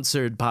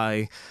sponsored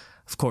by,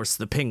 of course,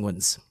 the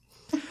Penguins.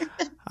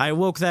 I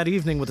awoke that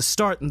evening with a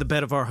start in the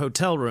bed of our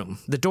hotel room.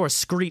 The door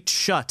screeched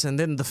shut, and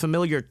then the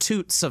familiar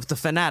toots of the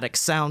fanatic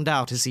sound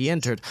out as he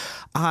entered.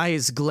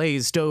 Eyes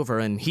glazed over,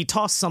 and he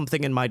tossed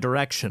something in my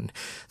direction.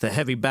 The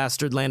heavy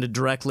bastard landed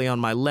directly on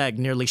my leg,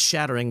 nearly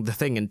shattering the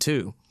thing in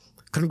two.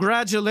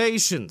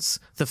 "Congratulations,"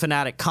 the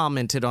fanatic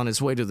commented on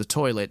his way to the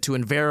toilet to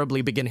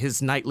invariably begin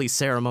his nightly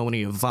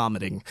ceremony of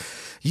vomiting.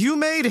 "You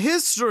made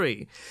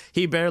history,"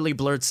 he barely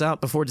blurts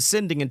out before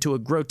descending into a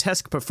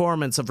grotesque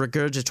performance of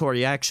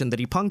regurgitory action that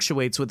he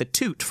punctuates with a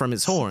toot from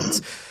his horns.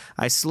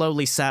 I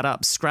slowly sat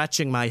up,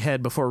 scratching my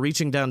head before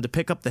reaching down to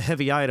pick up the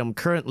heavy item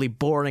currently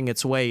boring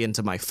its way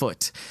into my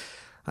foot.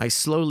 I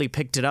slowly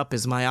picked it up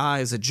as my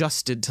eyes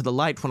adjusted to the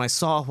light when I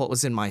saw what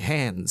was in my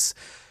hands.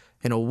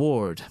 An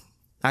award.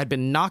 I'd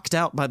been knocked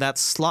out by that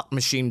slot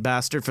machine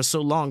bastard for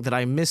so long that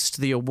I missed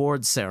the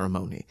award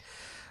ceremony.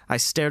 I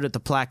stared at the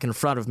plaque in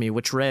front of me,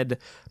 which read,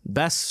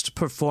 "Best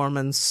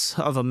Performance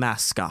of a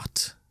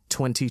Mascot,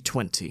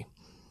 2020.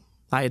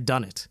 I had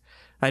done it.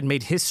 I'd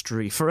made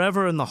history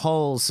forever in the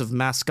halls of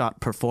mascot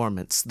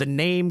performance. The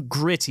name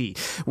Gritty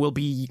will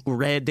be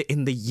read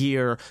in the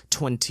year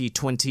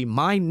 2020.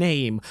 My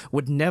name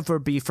would never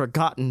be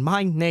forgotten.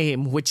 My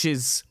name, which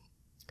is...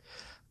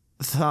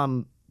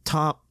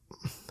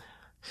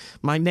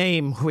 My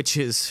name, which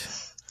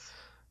is...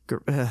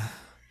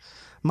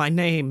 My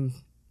name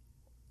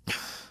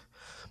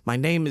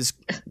is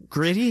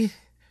Gritty?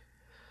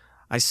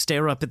 I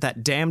stare up at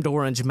that damned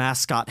orange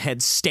mascot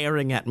head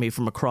staring at me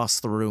from across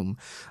the room.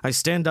 I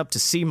stand up to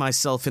see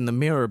myself in the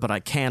mirror, but I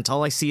can't.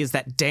 All I see is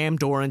that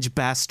damned orange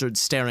bastard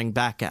staring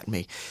back at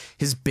me.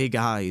 His big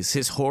eyes,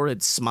 his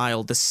horrid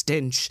smile, the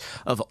stench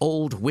of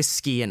old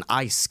whiskey and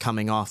ice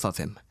coming off of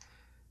him.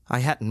 I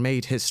hadn't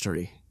made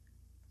history.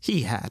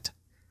 He had.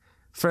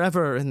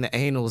 Forever in the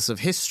annals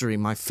of history,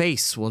 my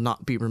face will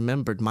not be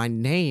remembered. My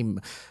name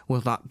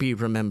will not be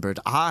remembered.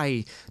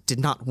 I did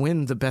not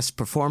win the best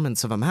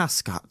performance of a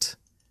mascot.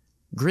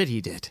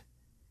 Gritty did.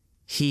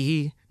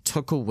 He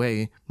took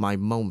away my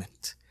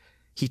moment.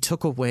 He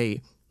took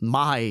away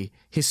my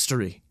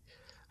history.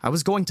 I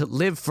was going to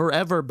live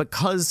forever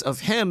because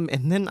of him,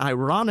 and then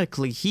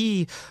ironically,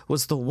 he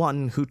was the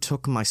one who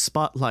took my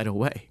spotlight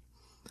away.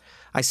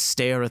 I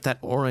stare at that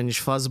orange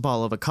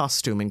fuzzball of a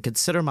costume and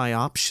consider my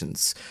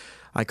options.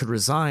 I could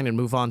resign and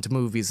move on to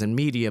movies and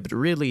media, but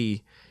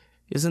really,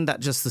 isn't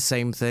that just the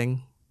same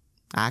thing?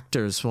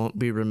 Actors won't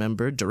be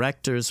remembered,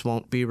 directors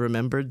won't be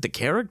remembered, the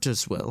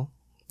characters will,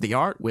 the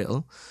art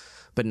will,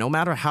 but no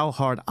matter how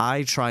hard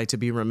I try to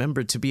be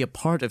remembered, to be a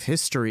part of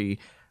history,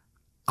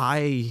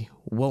 I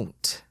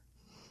won't.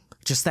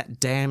 Just that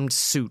damned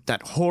suit,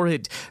 that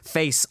horrid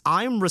face,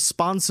 I'm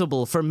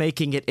responsible for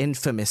making it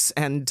infamous,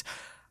 and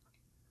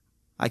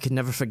I could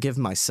never forgive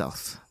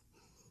myself.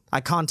 I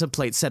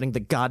contemplate setting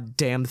the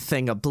goddamn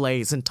thing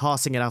ablaze and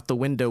tossing it out the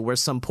window where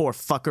some poor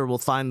fucker will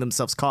find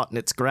themselves caught in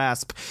its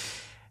grasp.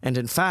 And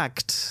in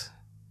fact,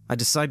 I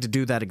decide to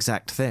do that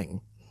exact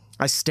thing.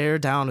 I stare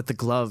down at the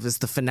glove as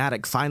the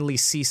fanatic finally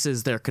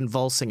ceases their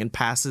convulsing and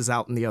passes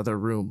out in the other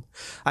room.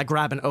 I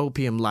grab an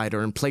opium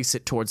lighter and place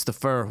it towards the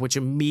fur, which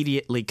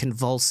immediately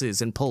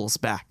convulses and pulls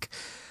back.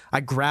 I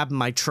grab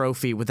my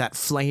trophy with that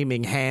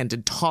flaming hand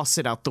and toss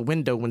it out the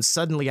window when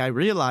suddenly I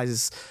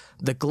realize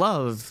the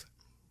glove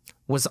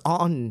was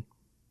on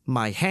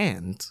my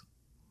hand.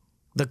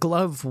 The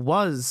glove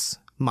was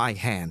my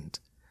hand.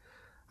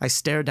 I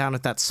stare down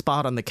at that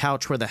spot on the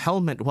couch where the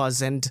helmet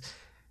was, and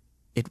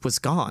it was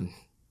gone.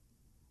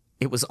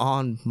 It was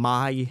on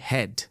my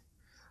head.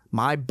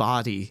 My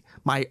body,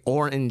 my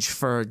orange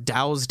fur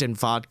doused in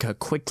vodka,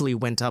 quickly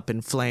went up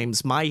in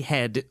flames. My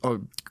head,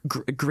 or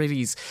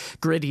Gritty's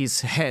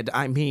head,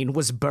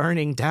 was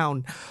burning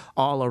down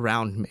all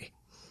around me.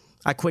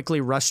 I quickly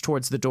rushed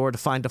towards the door to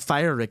find a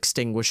fire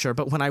extinguisher,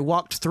 but when I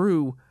walked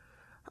through,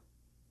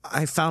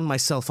 I found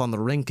myself on the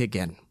rink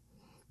again.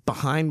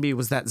 Behind me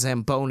was that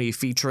Zamboni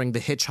featuring the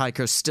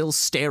hitchhiker still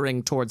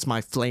staring towards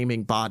my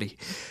flaming body.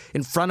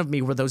 In front of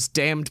me were those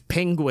damned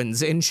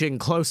penguins inching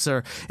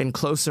closer and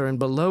closer, and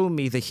below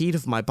me the heat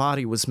of my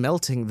body was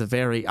melting the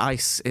very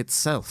ice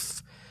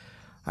itself.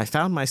 I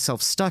found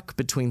myself stuck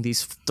between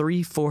these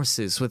three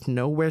forces with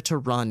nowhere to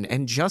run,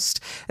 and just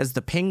as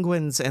the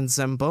penguins and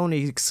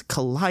Zambonis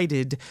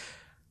collided,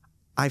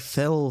 I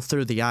fell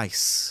through the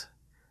ice,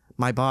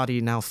 my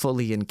body now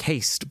fully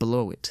encased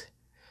below it.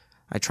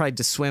 I tried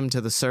to swim to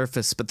the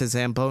surface, but the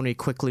Zamboni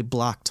quickly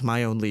blocked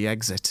my only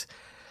exit.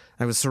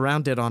 I was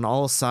surrounded on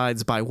all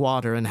sides by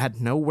water and had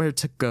nowhere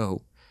to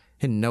go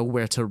and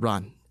nowhere to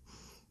run.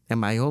 And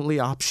my only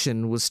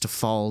option was to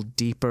fall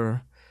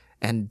deeper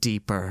and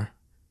deeper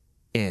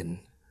in.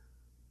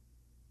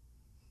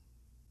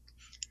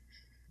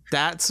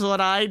 That's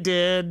what I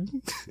did.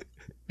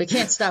 We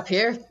can't stop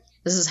here.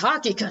 This is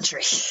hockey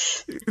country.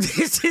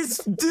 This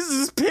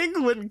is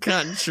penguin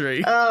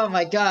country. Oh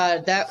my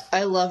god,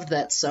 I loved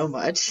that so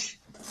much.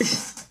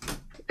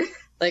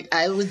 Like,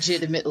 I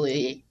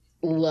legitimately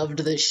loved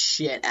the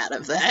shit out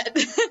of that.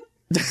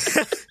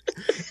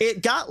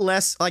 It got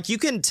less, like, you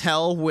can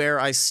tell where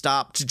I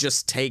stopped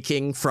just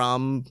taking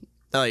from,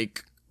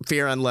 like,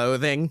 Fear and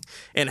Loathing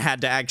and had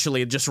to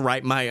actually just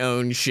write my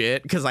own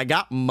shit because I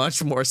got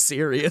much more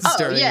serious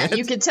during it.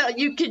 You can tell.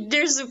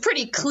 There's a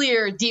pretty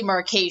clear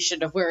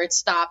demarcation of where it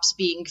stops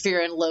being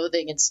Fear and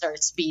Loathing and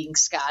starts being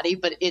Scotty,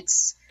 but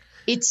it's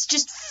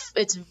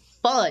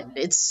fun.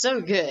 It's so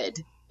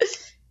good.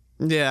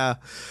 Yeah.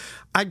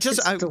 I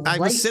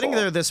was sitting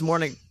there this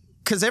morning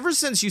because ever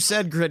since you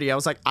said Gritty, I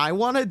was like, I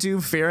want to do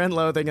Fear and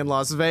Loathing in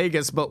Las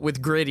Vegas, but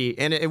with Gritty.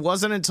 And it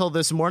wasn't until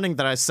this morning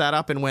that I sat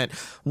up and went,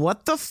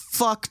 what the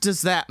fuck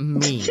does that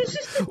mean?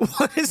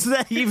 What does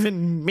that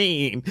even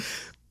mean?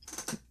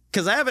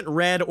 Because I haven't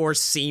read or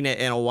seen it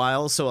in a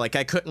while, so like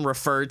I couldn't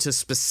refer to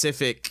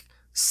specific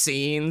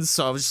scenes.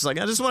 So I was just like,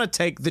 I just want to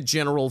take the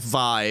general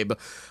vibe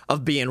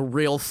of being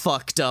real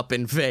fucked up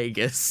in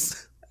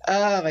Vegas.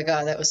 Oh my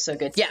god, that was so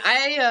good. Yeah,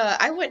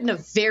 I went in a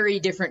very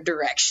different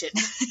direction.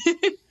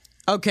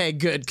 Okay,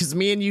 good, because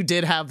me and you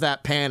did have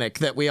that panic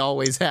that we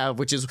always have,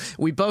 which is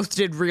we both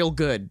did real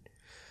good.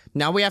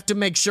 Now we have to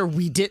make sure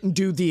we didn't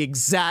do the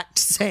exact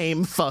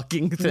same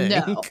fucking thing.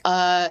 No,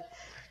 yeah,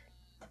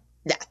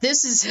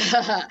 this is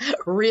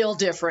real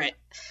different.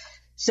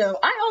 So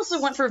I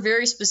also went for a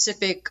very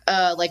specific,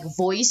 like,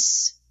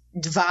 voice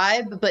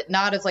vibe, but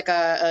not of like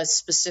a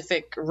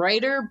specific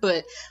writer,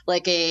 but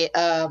like a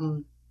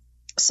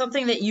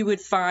something that you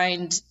would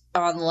find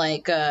on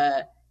like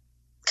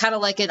kind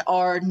of like an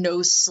R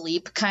no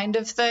sleep kind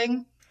of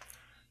thing.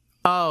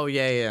 Oh,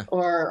 yeah.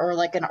 Or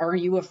like an Are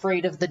You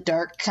Afraid of the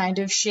Dark kind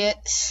of shit.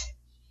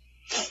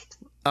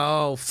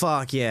 Oh,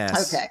 fuck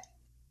yes. Okay.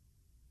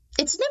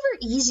 It's never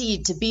easy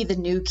to be the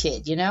new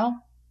kid, you know?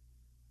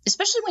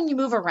 Especially when you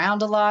move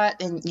around a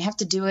lot and you have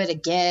to do it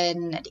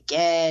again and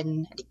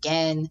again and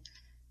again.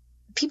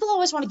 People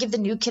always want to give the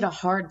new kid a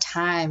hard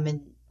time.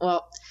 And,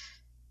 well,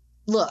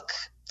 look,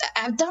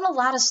 I've done a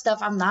lot of stuff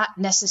I'm not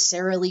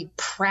necessarily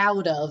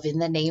proud of in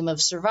the name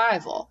of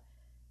survival.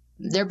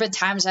 There have been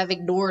times I've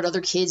ignored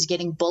other kids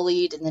getting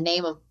bullied in the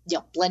name of,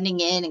 blending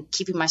in and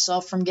keeping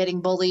myself from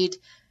getting bullied.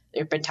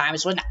 There have been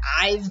times when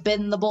I've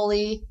been the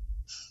bully.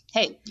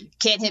 Hey, you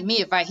can't hit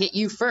me if I hit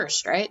you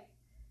first, right?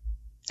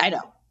 I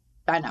know.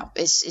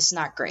 It's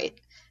not great.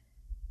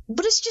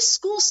 But it's just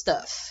school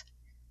stuff.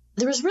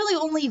 There was really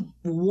only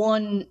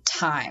one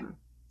time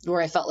where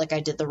I felt like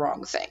I did the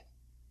wrong thing.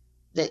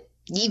 That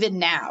even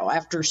now,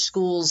 after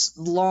school's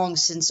long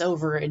since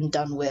over and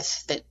done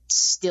with, that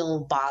still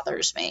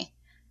bothers me.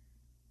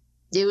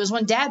 It was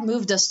when Dad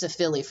moved us to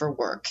Philly for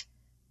work.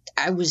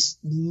 I was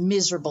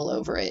miserable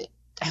over it.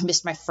 I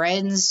missed my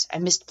friends. I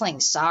missed playing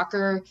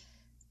soccer.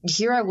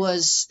 Here I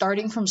was,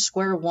 starting from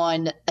square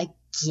one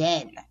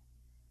again.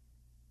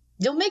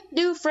 You'll make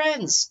new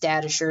friends,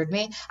 Dad assured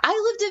me.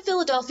 I lived in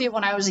Philadelphia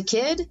when I was a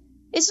kid.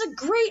 It's a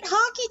great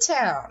hockey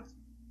town.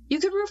 You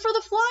could root for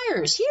the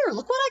Flyers. Here,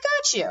 look what I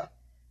got you.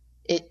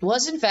 It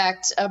was, in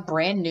fact, a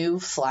brand new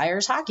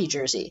Flyers hockey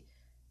jersey.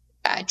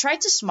 I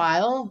tried to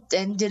smile,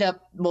 ended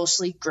up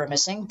mostly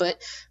grimacing,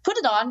 but put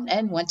it on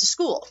and went to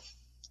school.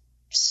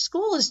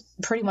 School is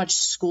pretty much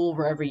school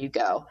wherever you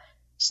go.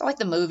 It's not like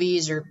the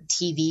movies or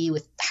TV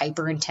with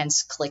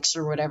hyper-intense cliques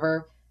or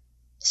whatever.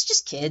 It's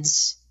just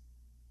kids.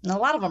 And a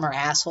lot of them are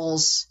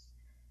assholes.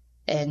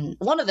 And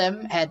one of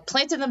them had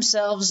planted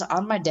themselves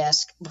on my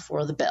desk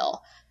before the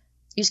bell.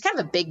 He was kind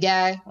of a big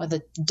guy with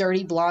a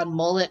dirty blonde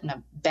mullet and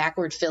a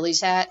backward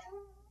Phillies hat.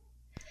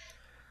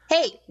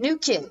 Hey, new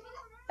kid.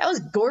 That was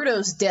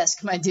Gordo's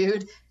desk, my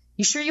dude.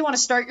 You sure you want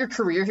to start your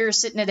career here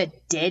sitting at a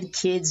dead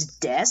kid's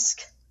desk?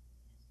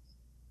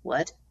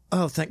 What?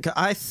 Oh, thank God.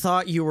 I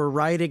thought you were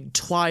writing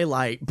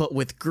Twilight, but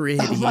with Gritty.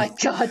 Oh my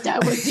God,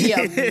 that would be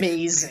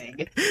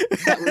amazing.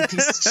 That would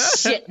be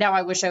shit. Now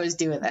I wish I was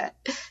doing that.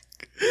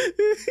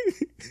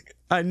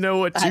 I know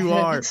what you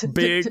are.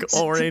 Big,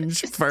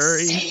 orange,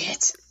 furry. Say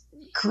it.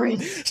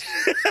 Gritty.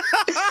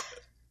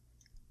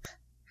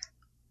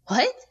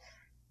 What?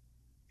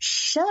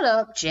 Shut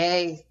up,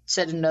 Jay,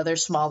 said another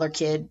smaller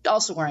kid,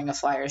 also wearing a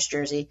Flyers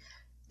jersey.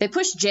 They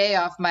pushed Jay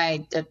off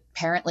my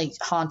apparently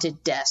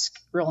haunted desk,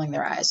 rolling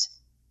their eyes.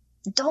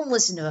 Don't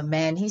listen to him,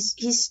 man. He's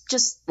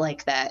just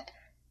like that.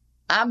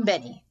 I'm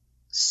Benny.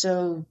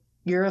 So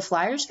you're a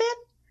Flyers fan?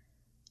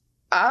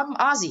 I'm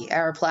Ozzy, I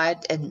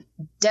replied, and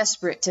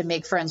desperate to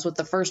make friends with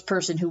the first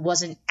person who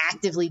wasn't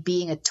actively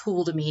being a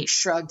tool to me,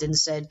 shrugged and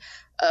said,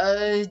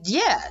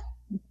 yeah,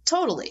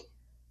 totally.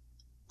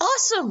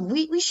 Awesome.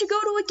 We should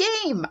go to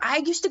a game. I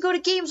used to go to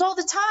games all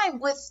the time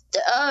with,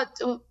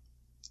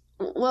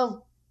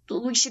 well,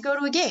 we should go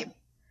to a game.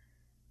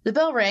 The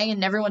bell rang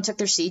and everyone took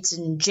their seats,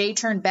 and Jay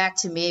turned back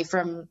to me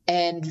from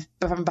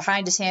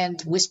behind his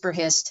hand, whisper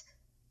hissed,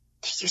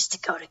 they used to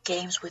go to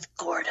games with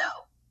Gordo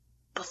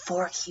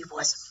before he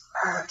was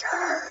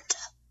murdered.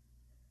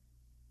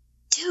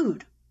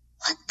 Dude,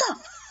 what the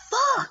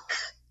fuck?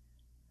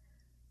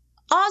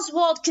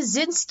 Oswald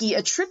Kaczynski,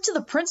 a trip to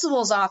the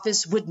principal's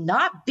office would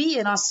not be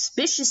an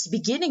auspicious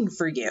beginning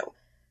for you.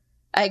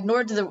 I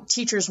ignored the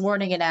teacher's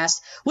warning and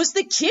asked, was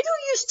the kid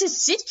who used to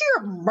sit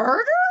here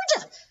murdered?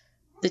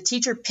 The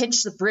teacher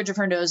pinched the bridge of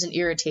her nose in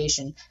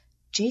irritation.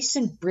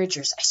 Jason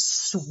Bridgers, I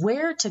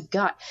swear to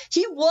God.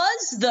 He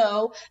was,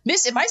 though.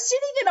 Miss, am I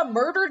sitting in a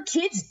murdered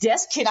kid's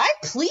desk? Can I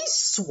please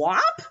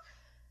swap?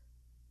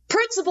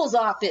 Principal's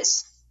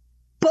office.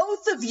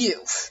 Both of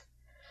you.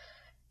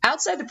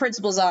 Outside the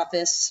principal's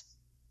office,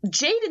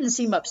 Jay didn't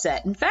seem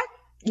upset. In fact,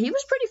 he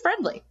was pretty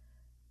friendly.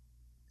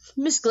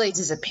 Miss Glades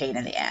is a pain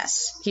in the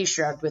ass, he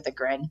shrugged with a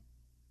grin.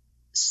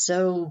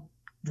 So,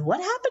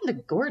 what happened to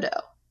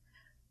Gordo?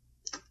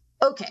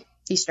 Okay,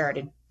 he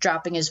started,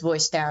 dropping his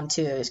voice down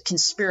to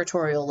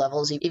conspiratorial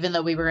levels, even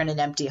though we were in an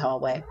empty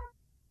hallway.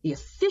 The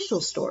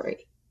official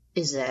story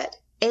is that,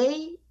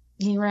 A,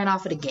 he ran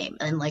off at a game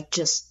and,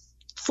 just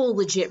full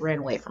legit ran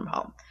away from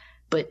home.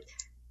 But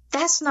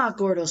that's not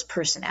Gordo's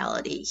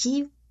personality.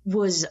 He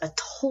was a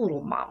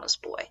total mama's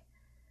boy.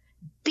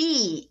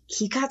 B,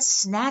 he got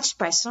snatched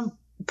by some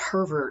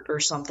pervert or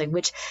something,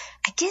 which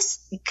I guess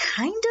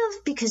kind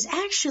of, because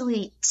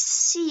actually,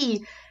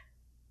 C,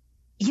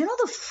 you know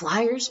the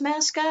Flyers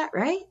mascot,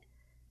 right?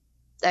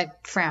 I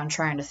frowned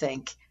trying to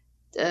think.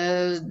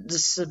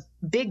 This a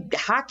big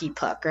hockey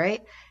puck,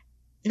 right?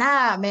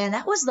 Nah, man,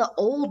 that was the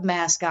old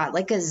mascot,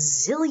 like a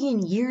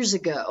zillion years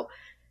ago.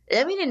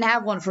 And we didn't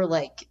have one for,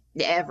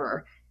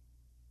 ever.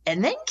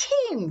 And then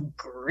came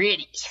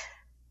Gritty.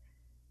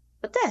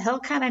 What the hell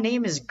kind of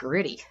name is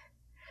Gritty?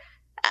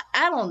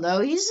 I don't know.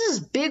 He's this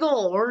big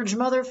old orange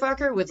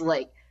motherfucker with,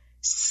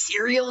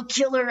 serial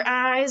killer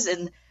eyes,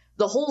 and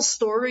the whole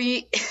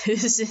story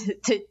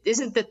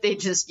isn't that they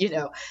just,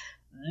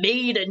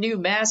 made a new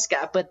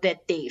mascot, but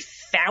that they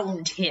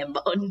found him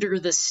under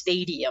the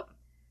stadium.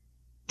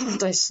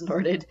 I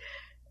snorted.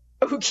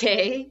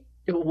 Okay,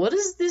 what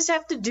does this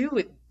have to do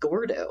with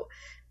Gordo?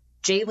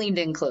 Jay leaned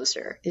in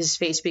closer, his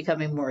face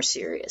becoming more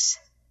serious.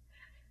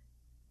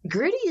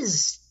 Gritty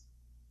is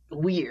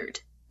weird,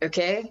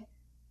 okay?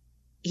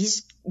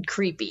 He's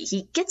creepy.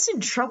 He gets in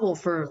trouble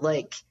for,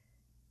 like,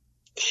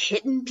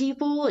 hitting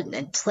people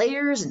and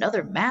players and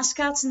other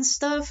mascots and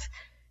stuff.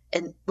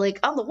 And, like,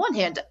 on the one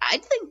hand, I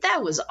think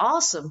that was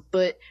awesome,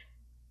 but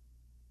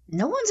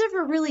no one's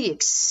ever really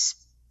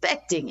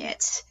expecting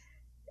it.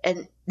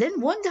 And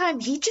then one time,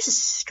 he just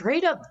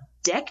straight up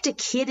decked a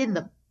kid in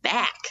the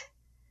back.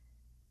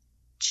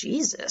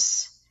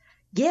 Jesus.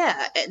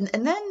 Yeah, and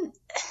then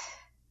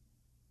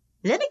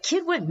a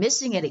kid went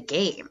missing at a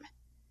game.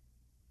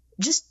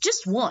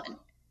 Just one.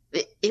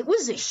 It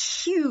was a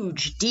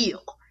huge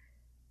deal.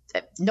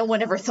 No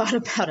one ever thought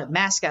about a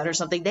mascot or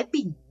something. That'd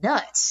be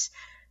nuts.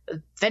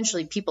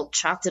 Eventually, people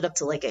chalked it up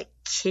to like a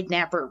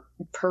kidnapper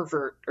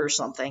pervert or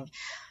something.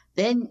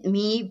 Then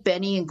me,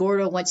 Benny, and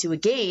Gordo went to a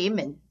game,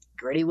 and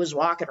Gritty was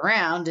walking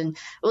around, and,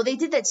 well, they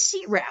did that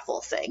seat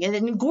raffle thing, and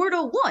then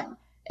Gordo won.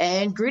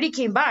 And Gritty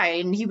came by,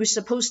 and he was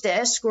supposed to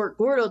escort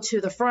Gordo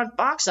to the front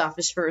box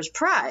office for his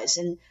prize.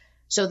 And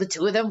so the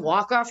two of them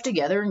walk off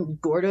together, and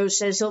Gordo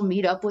says he'll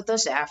meet up with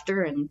us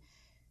after, and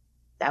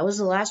that was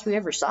the last we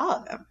ever saw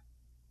of him.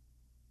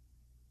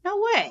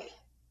 No way.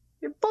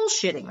 You're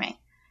bullshitting me.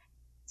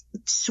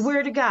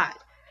 Swear to God.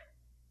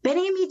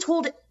 Benny and me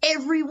told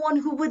everyone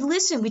who would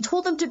listen. We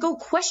told them to go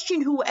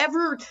question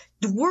whoever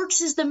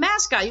works as the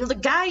mascot, the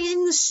guy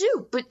in the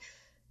suit, but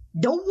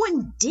no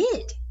one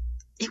did.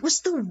 It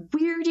was the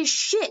weirdest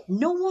shit.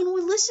 No one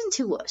would listen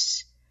to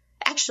us.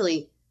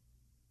 Actually,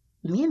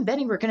 me and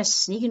Benny were going to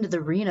sneak into the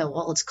arena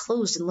while it's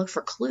closed and look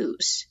for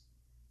clues.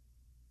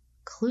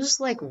 Clues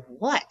like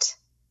what?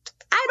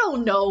 I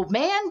don't know,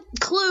 man.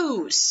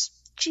 Clues.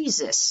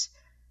 Jesus.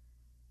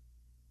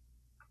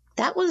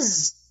 That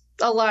was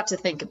a lot to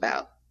think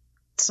about.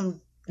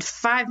 Some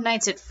Five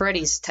Nights at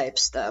Freddy's type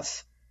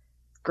stuff.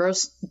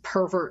 Gross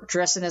pervert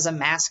dressing as a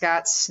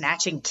mascot,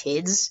 snatching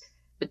kids.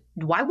 But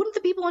why wouldn't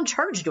the people in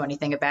charge do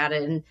anything about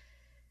it? And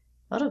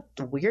what a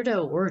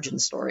weirdo origin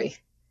story.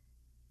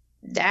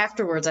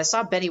 Afterwards, I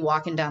saw Benny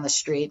walking down the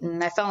street,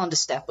 and I fell into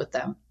step with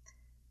them.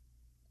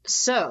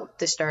 So,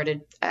 they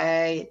started.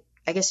 I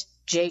guess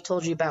Jay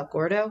told you about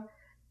Gordo?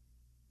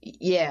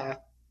 Yeah.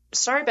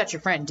 Sorry about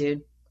your friend,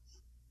 dude.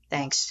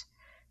 Thanks.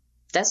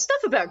 That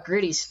stuff about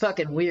Gritty's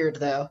fucking weird,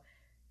 though.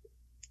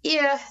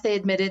 Yeah, they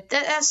admitted.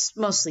 That's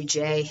mostly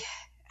Jay.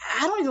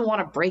 I don't even want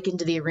to break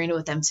into the arena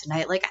with them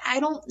tonight. Like, I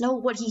don't know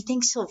what he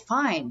thinks he'll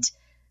find.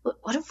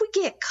 What if we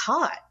get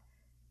caught?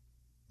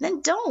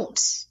 Then don't.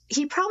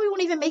 He probably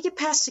won't even make it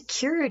past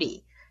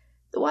security.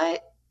 Why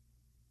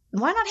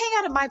not hang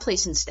out at my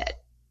place instead?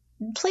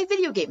 Play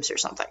video games or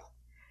something.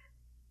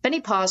 Benny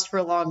paused for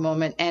a long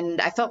moment, and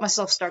I felt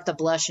myself start to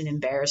blush in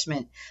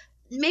embarrassment.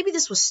 Maybe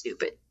this was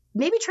stupid.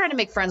 Maybe trying to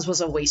make friends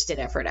was a wasted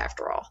effort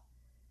after all.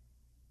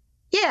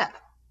 Yeah,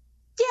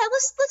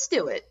 let's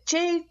do it.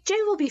 Jay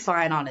will be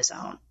fine on his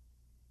own.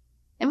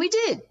 And we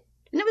did.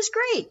 And it was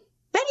great.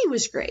 Benny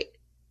was great.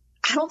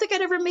 I don't think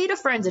I'd ever made a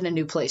friend in a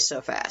new place so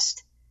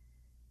fast.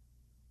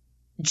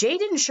 Jay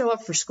didn't show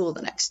up for school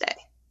the next day.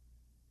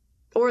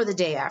 Or the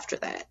day after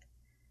that.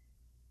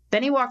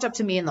 Benny walked up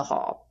to me in the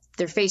hall,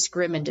 their face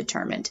grim and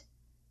determined.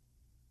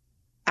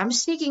 I'm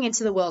sneaking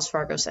into the Wells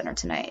Fargo Center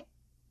tonight.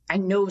 I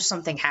know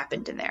something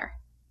happened in there.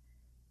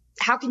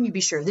 How can you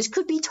be sure? This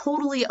could be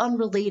totally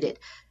unrelated.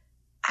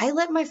 I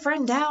let my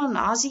friend down,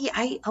 Ozzy.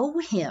 I owe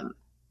him.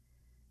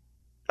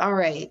 All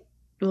right.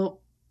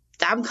 Well,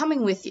 I'm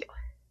coming with you.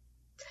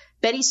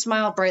 Betty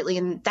smiled brightly,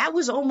 and that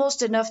was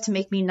almost enough to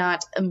make me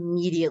not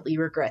immediately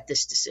regret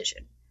this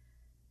decision.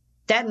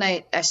 That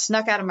night, I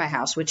snuck out of my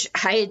house, which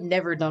I had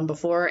never done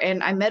before,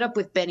 and I met up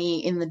with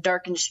Benny in the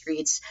darkened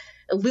streets,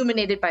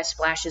 illuminated by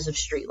splashes of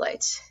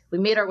streetlights. We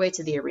made our way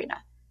to the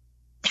arena.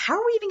 How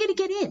are we even going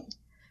to get in?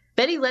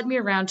 Betty led me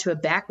around to a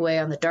back way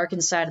on the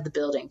darkened side of the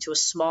building to a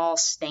small,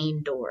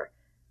 stained door.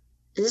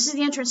 This is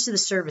the entrance to the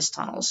service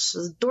tunnels.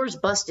 So the door's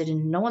busted,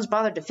 and no one's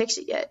bothered to fix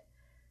it yet.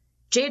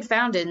 Jay had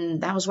found it,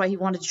 and that was why he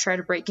wanted to try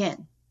to break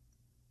in.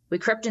 We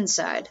crept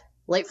inside,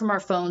 light from our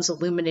phones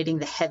illuminating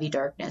the heavy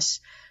darkness,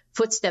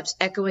 footsteps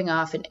echoing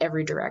off in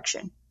every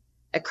direction.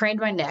 I craned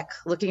my neck,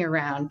 looking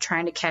around,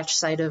 trying to catch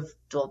sight of,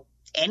 well,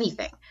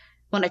 anything,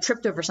 when I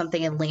tripped over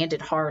something and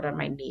landed hard on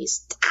my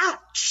knees. Ah,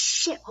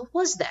 shit, what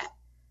was that?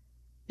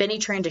 Benny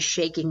trained a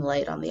shaking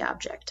light on the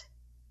object.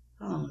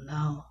 Oh,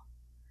 no.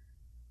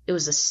 It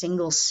was a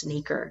single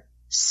sneaker,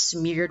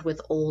 smeared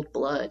with old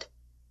blood.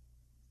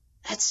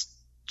 That's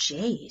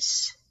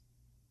Jay's.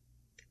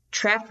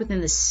 Trapped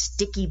within the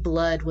sticky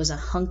blood was a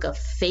hunk of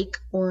fake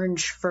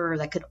orange fur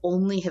that could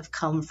only have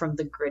come from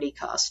the Gritty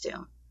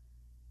costume.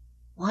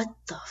 What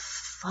the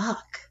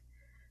fuck?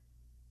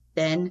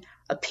 Then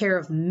a pair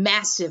of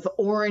massive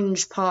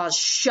orange paws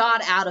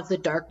shot out of the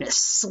darkness,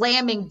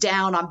 slamming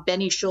down on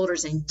Benny's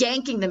shoulders and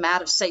yanking them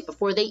out of sight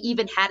before they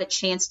even had a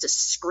chance to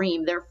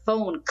scream, their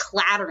phone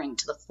clattering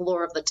to the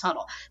floor of the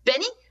tunnel.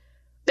 Benny?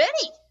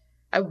 Benny!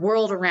 I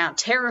whirled around,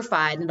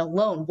 terrified and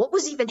alone. What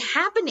was even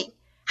happening?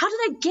 How did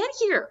I get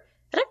here?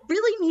 Had I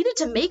really needed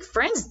to make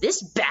friends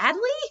this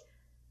badly?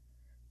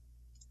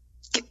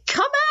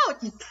 Come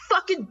out, you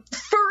fucking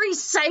furry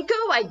psycho,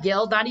 I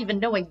yelled, not even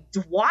knowing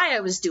why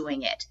I was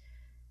doing it.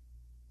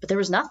 But there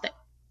was nothing.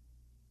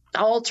 I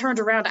all turned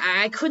around.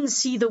 I couldn't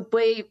see back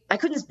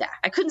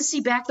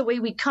the way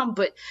we'd come,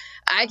 but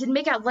I could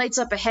make out lights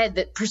up ahead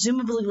that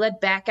presumably led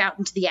back out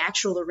into the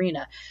actual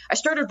arena. I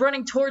started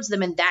running towards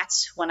them, and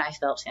that's when I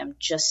felt him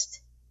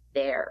just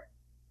there,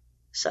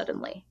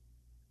 suddenly,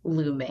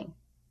 looming.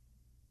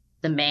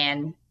 The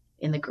man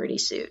in the gritty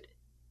suit.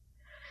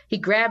 He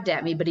grabbed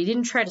at me, but he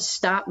didn't try to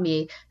stop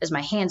me as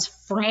my hands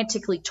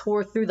frantically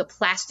tore through the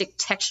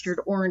plastic-textured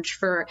orange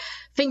fur,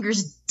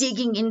 fingers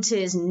digging into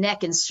his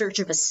neck in search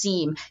of a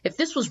seam. If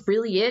this was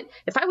really it,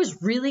 if I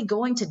was really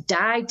going to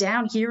die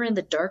down here in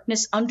the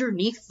darkness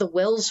underneath the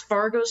Wells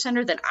Fargo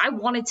Center, then I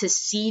wanted to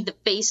see the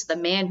face of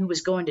the man who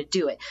was going to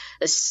do it,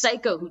 the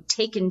psycho who'd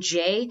taken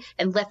Jay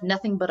and left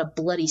nothing but a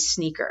bloody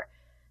sneaker,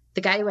 the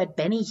guy who had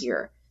Benny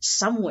here,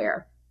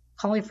 somewhere,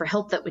 calling for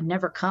help that would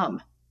never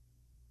come.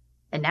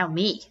 And now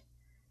me.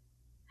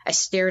 I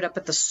stared up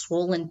at the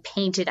swollen,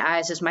 painted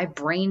eyes as my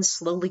brain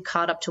slowly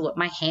caught up to what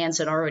my hands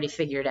had already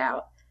figured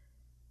out.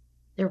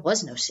 There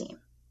was no seam.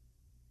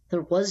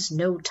 There was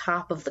no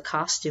top of the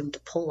costume to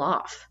pull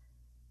off.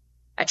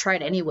 I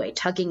tried anyway,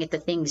 tugging at the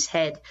thing's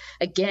head.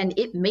 Again,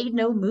 it made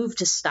no move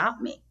to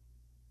stop me.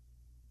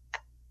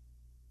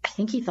 I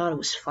think he thought it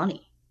was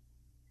funny.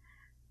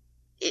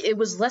 It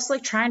was less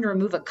like trying to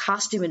remove a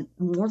costume and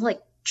more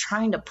like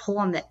trying to pull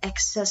on the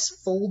excess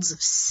folds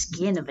of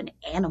skin of an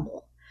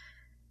animal.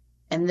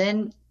 And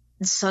then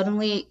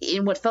suddenly,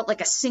 in what felt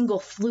like a single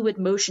fluid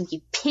motion,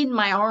 he pinned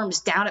my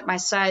arms down at my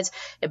sides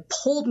and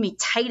pulled me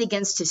tight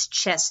against his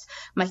chest,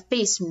 my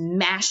face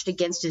mashed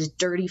against his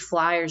dirty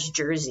Flyers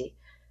jersey.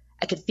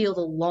 I could feel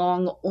the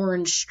long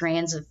orange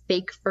strands of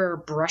fake fur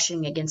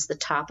brushing against the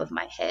top of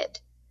my head.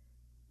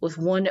 With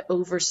one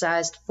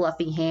oversized,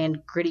 fluffy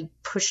hand, Gritty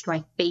pushed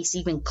my face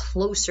even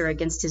closer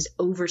against his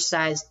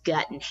oversized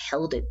gut and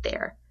held it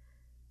there.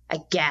 I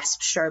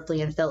gasped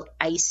sharply and felt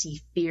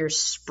icy fear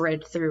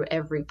spread through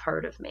every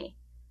part of me.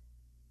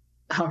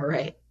 All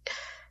right.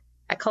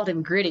 I called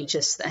him Gritty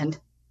just then,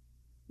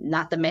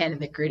 not the man in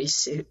the gritty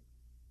suit.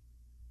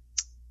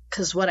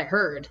 'Cause what I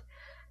heard,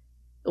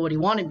 what he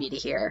wanted me to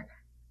hear,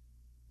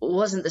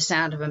 wasn't the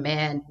sound of a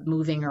man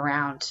moving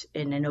around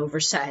in an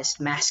oversized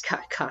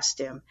mascot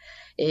costume.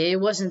 It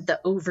wasn't the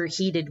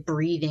overheated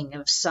breathing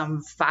of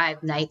some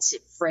Five Nights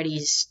at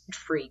Freddy's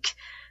freak,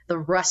 the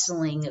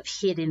rustling of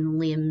hidden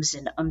limbs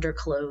and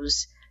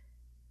underclothes.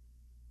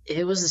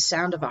 It was the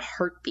sound of a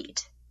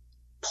heartbeat,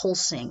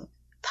 pulsing,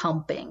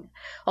 pumping,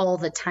 all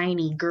the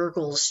tiny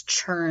gurgles,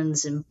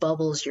 churns, and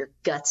bubbles your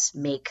guts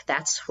make.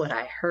 That's what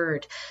I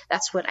heard.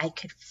 That's what I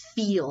could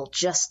feel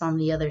just on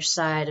the other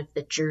side of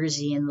the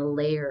jersey and the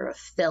layer of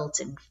felt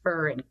and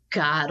fur and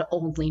God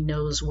only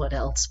knows what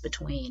else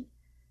between.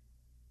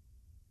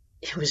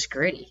 It was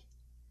Gritty.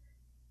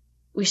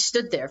 We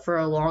stood there for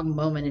a long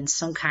moment in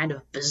some kind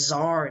of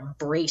bizarre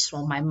embrace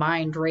while my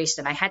mind raced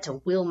and I had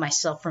to will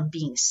myself from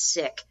being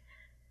sick.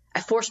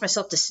 I forced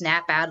myself to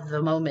snap out of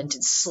the moment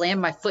and slam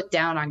my foot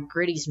down on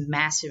Gritty's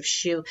massive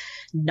shoe,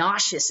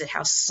 nauseous at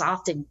how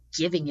soft and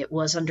giving it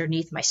was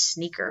underneath my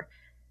sneaker.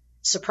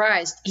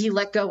 Surprised, he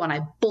let go and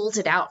I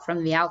bolted out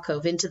from the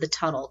alcove into the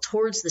tunnel,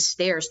 towards the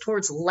stairs,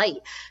 towards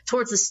light,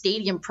 towards the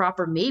stadium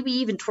proper, maybe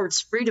even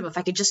towards freedom if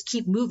I could just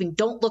keep moving.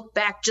 Don't look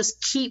back,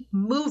 just keep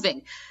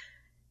moving.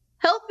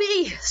 Help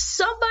me!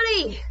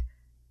 Somebody!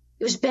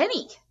 It was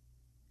Benny.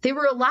 They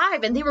were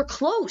alive and they were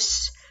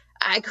close.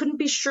 I couldn't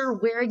be sure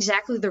where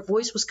exactly their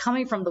voice was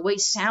coming from, the way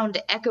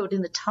sound echoed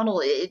in the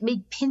tunnel. It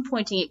made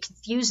pinpointing it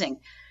confusing.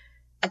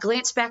 I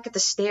glanced back at the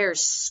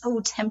stairs,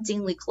 so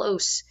temptingly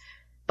close.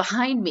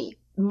 Behind me,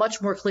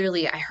 much more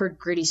clearly, I heard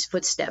Gritty's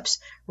footsteps,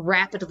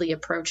 rapidly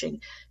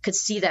approaching. Could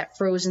see that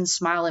frozen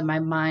smile in my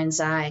mind's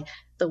eye,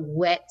 the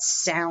wet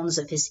sounds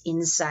of his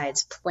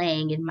insides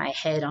playing in my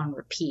head on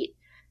repeat.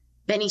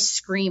 Benny's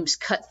screams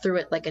cut through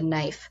it like a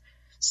knife.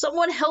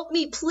 Someone help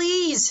me,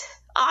 please!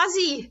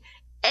 Ozzy!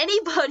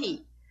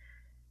 Anybody!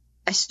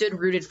 I stood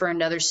rooted for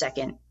another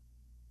second,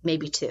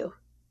 maybe two.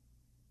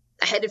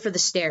 I headed for the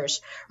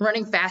stairs,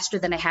 running faster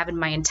than I have in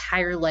my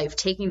entire life,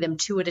 taking them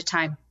two at a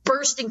time,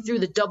 bursting through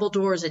the double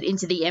doors and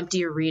into the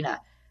empty arena.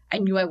 I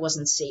knew I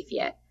wasn't safe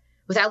yet.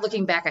 Without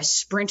looking back, I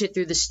sprinted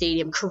through the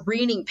stadium,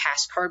 careening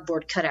past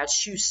cardboard cutouts,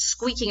 shoes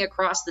squeaking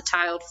across the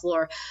tiled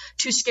floor,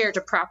 too scared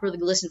to properly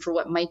listen for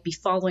what might be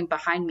following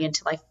behind me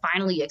until I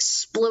finally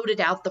exploded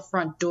out the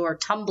front door,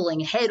 tumbling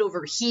head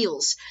over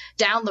heels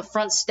down the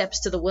front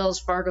steps to the Wells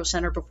Fargo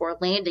Center before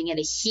landing in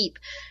a heap,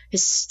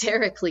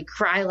 hysterically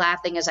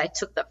cry-laughing as I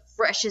took the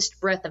freshest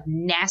breath of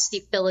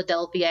nasty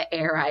Philadelphia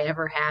air I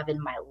ever have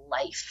in my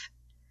life.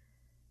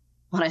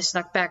 When I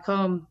snuck back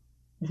home,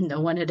 no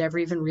one had ever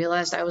even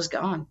realized I was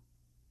gone.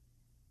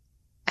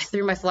 I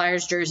threw my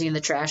Flyers jersey in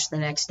the trash the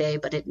next day,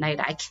 but at night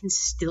I can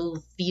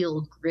still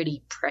feel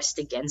Gritty pressed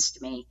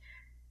against me.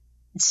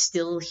 And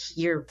still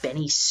hear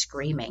Benny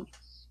screaming.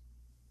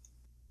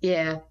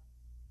 Yeah,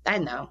 I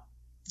know.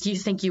 You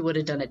think you would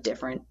have done it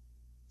different.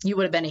 You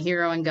would have been a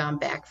hero and gone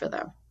back for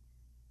them.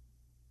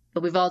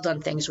 But we've all done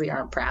things we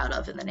aren't proud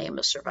of in the name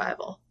of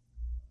survival.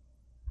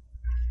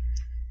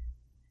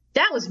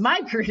 That was my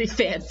Gritty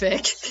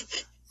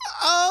fanfic.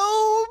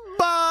 Oh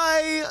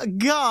my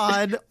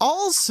God.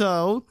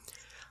 Also,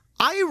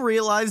 I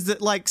realized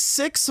that like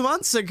 6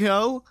 months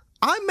ago,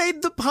 I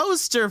made the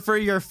poster for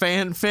your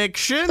fan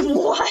fiction.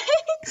 What?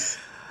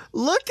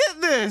 Look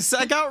at this.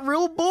 I got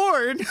real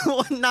bored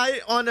one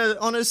night on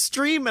a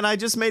stream, and I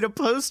just made a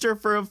poster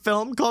for a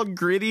film called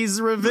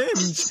Gritty's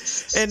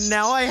Revenge. And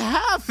now I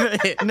have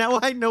it. Now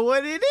I know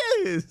what it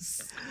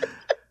is.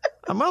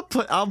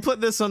 I'll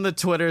put this on the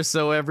Twitter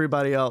so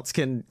everybody else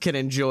can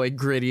enjoy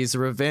Gritty's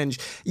Revenge.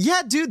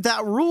 Yeah, dude,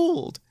 that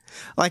ruled.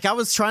 Like, I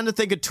was trying to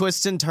think of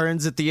twists and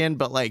turns at the end,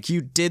 but like,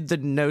 you did the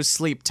no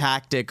sleep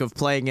tactic of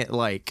playing it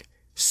like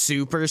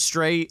super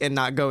straight and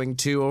not going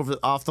too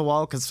off the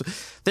wall, because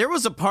there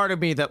was a part of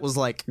me that was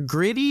like,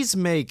 Gritty's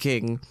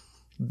making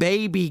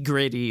baby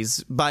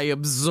Gritties by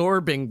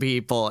absorbing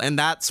people, and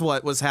that's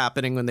what was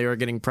happening when they were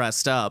getting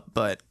pressed up.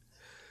 But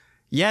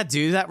yeah,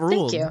 dude, that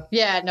ruled. Thank you.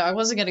 Yeah, no, I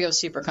wasn't gonna go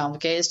super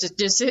complicated.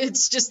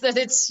 It's just that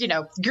it's, you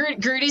know,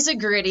 Gritty's a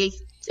Gritty,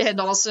 and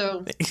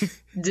also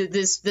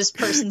this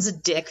person's a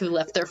dick who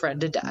left their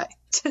friend to die.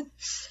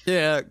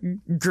 Yeah,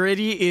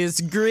 Gritty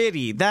is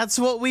gritty. That's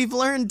what we've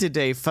learned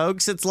today,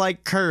 folks. It's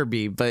like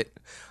Kirby, but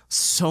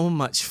so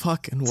much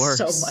fucking worse.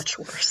 So much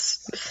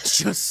worse.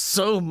 Just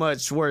so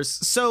much worse.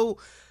 So,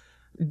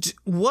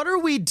 what are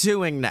we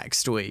doing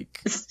next week?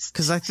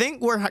 Because I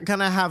think we're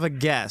gonna have a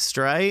guest,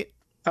 right?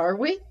 Are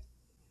we?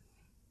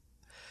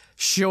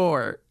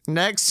 Sure.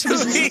 Next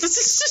week,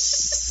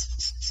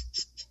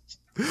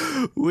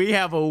 we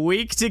have a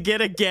week to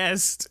get a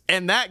guest,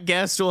 and that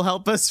guest will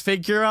help us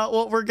figure out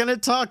what we're going to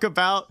talk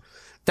about.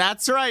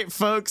 That's right,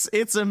 folks.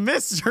 It's a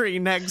mystery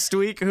next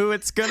week who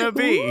it's going to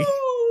be.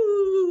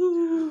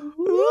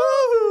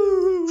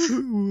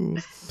 Woo!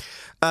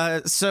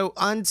 So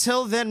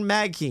until then,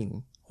 Maggie,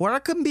 where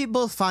can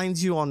people find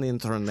you on the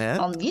internet?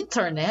 On the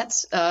internet?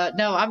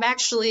 No, I'm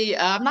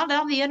not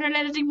on the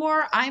internet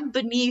anymore. I'm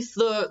beneath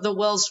the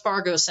Wells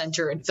Fargo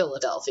Center in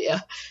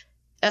Philadelphia.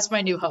 That's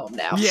my new home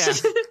now. Yeah.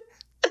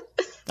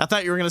 I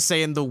thought you were going to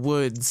say in the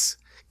woods,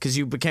 because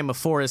you became a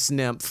forest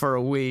nymph for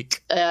a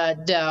week. No,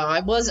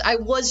 I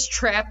was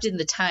trapped in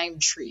the time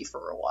tree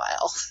for a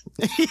while.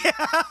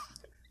 Yeah.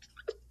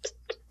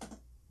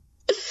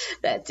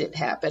 That did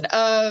happen.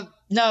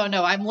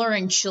 No, I'm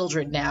luring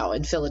children now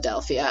in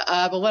Philadelphia.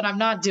 But when I'm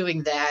not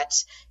doing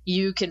that,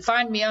 you can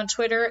find me on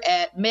Twitter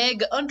at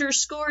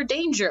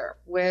Meg_danger,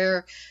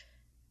 where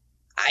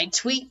I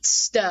tweet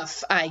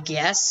stuff, I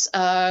guess.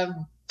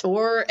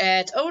 Or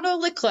at Oh No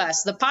Lit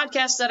Class, the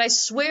podcast that I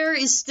swear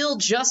is still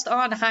just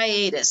on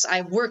hiatus.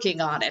 I'm working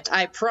on it,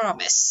 I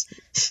promise.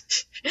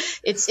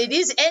 It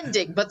is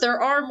ending, but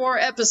there are more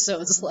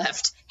episodes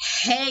left.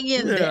 Hang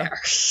in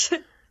there.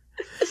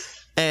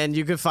 And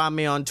you can find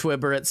me on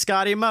Twitter at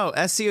ScottyMo,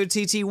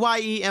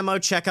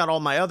 ScottyMo. Check out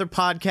all my other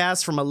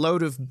podcasts, from A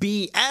Load of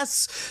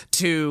BS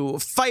to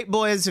Fight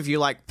Boys if you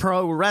like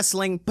pro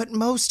wrestling. But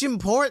most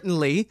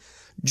importantly,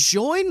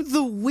 join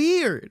The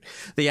Weird,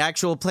 the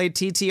actual play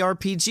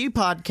TTRPG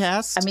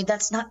podcast. I mean,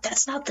 that's not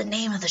the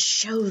name of the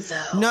show,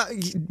 though.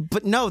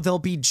 No, they'll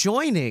be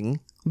joining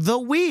The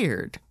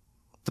Weird.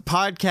 The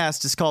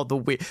podcast is called The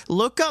Weird.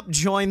 Look up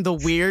Join The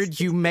Weird.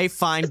 You may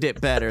find it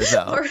better, though.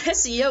 Our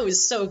SEO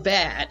is so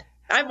bad.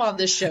 I'm on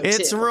this show,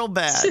 It's too. real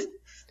bad.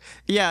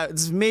 Yeah,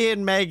 it's me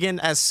and Megan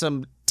as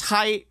some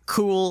tight,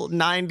 cool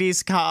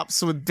 90s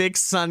cops with big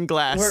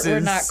sunglasses. We're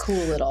not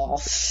cool at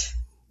all.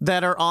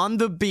 That are on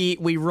the beat.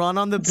 We run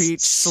on the beach,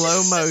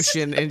 slow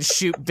motion, and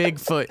shoot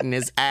Bigfoot in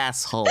his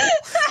asshole.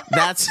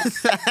 That's what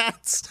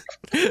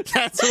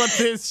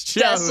this show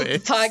That's what the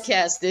is.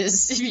 podcast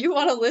is. If you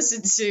want to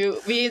listen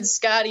to me and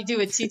Scotty do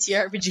a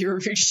TTRPG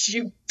review,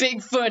 shoot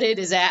Bigfoot in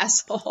his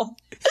asshole,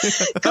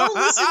 go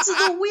listen to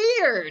The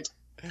Weird.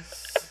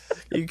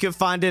 You can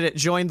find it at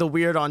Join the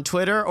Weird on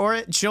Twitter or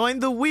at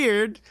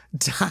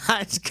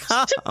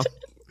jointheweird.com.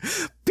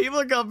 People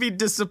are going to be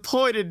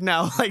disappointed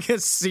now, like a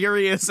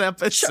serious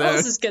episode.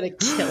 Charles is going to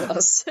kill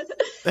us.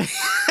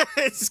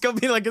 It's going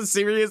to be like a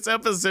serious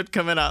episode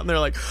coming out, and they're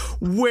like,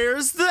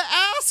 where's the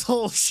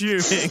asshole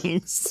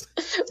shootings?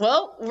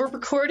 Well, we're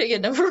recording a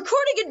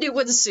new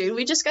one soon.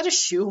 We just got to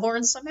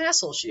shoehorn some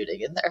asshole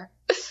shooting in there.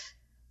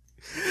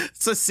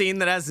 It's a scene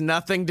that has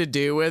nothing to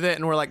do with it,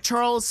 and we're like,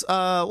 Charles,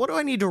 what do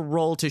I need to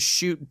roll to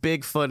shoot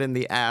Bigfoot in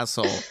the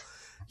asshole?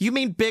 You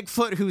mean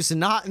Bigfoot who's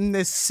not in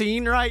this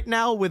scene right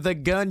now with a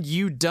gun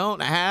you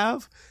don't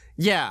have?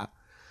 Yeah.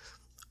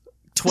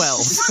 12.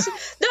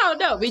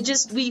 No,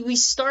 we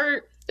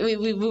start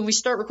when we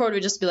start recording,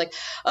 we just be like,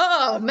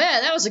 "Oh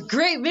man, that was a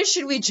great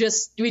mission we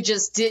just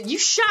did. You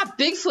shot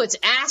Bigfoot's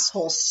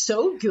asshole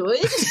so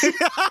good."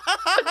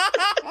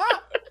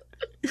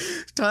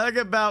 Talk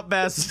about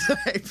best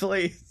day,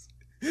 please,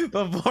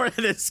 before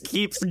this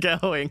keeps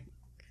going.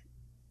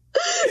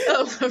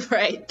 Oh,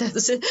 right.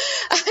 That's it.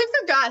 I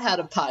forgot how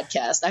to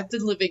podcast. I've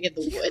been living in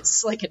the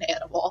woods like an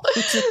animal.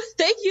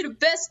 Thank you to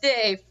Best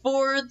Day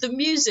for the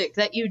music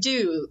that you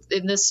do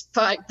in this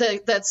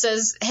that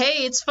says,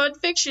 "Hey, it's fun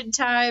fiction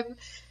time."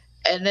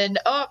 And then,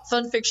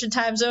 fun fiction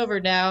time's over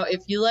now.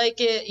 If you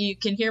like it, you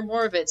can hear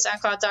more of it.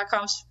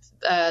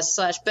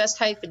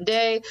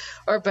 SoundCloud.com/best-day,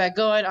 or by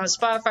going on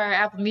Spotify or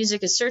Apple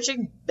Music and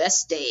searching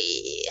Best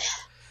Day.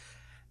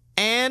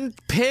 And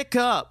pick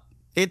up.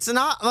 It's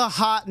not the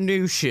hot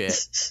new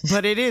shit,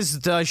 but it is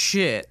the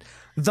shit.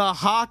 The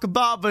Hawk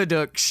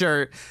Babadook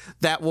shirt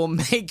that will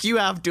make you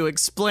have to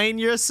explain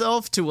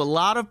yourself to a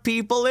lot of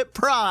people at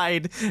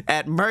Pride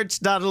at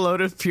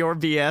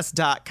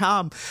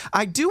merch.aloadofpurebs.com.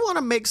 I do want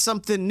to make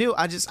something new.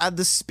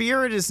 The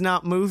spirit has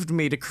not moved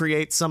me to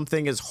create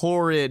something as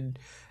horrid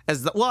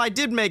as I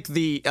did make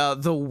the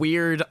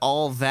weird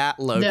all that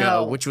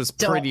logo, which was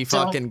pretty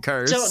fucking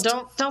cursed.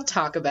 Don't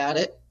talk about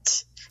it.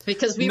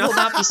 Because we will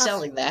not be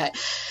selling that.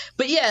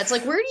 But yeah, it's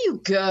like, where do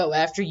you go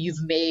after you've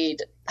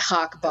made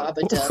Hawk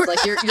Babadook?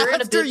 Like you're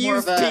in a bit more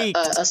of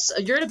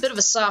you're in a bit of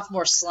a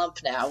sophomore slump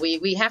now.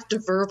 We have to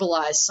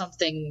verbalize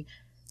something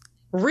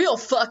real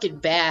fucking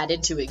bad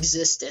into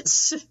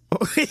existence.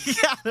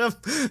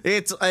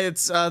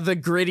 It's the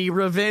Gritty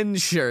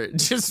Revenge shirt.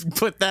 Just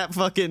put that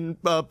fucking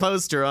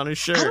poster on a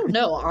shirt. I don't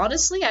know.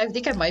 Honestly, I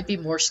think I might be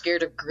more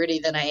scared of Gritty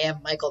than I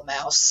am Michael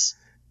Mouse.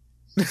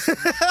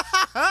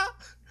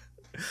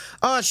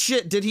 Oh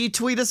shit, did he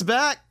tweet us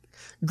back?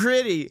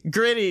 Gritty,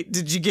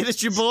 did you get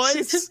it, your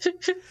boys?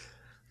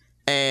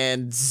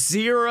 And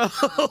 0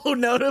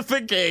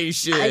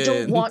 notifications. I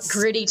don't want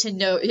Gritty to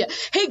know. Yeah.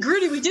 Hey,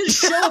 Gritty, we did a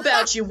show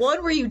about you.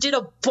 One where you did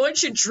a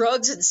bunch of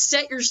drugs and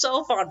set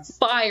yourself on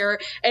fire,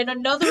 and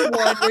another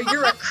one where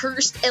you're a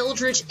cursed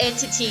eldritch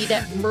entity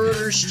that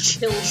murders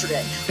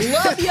children.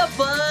 Love ya,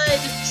 bud.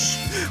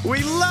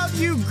 We love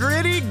you,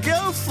 Gritty.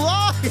 Go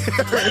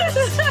Flyers.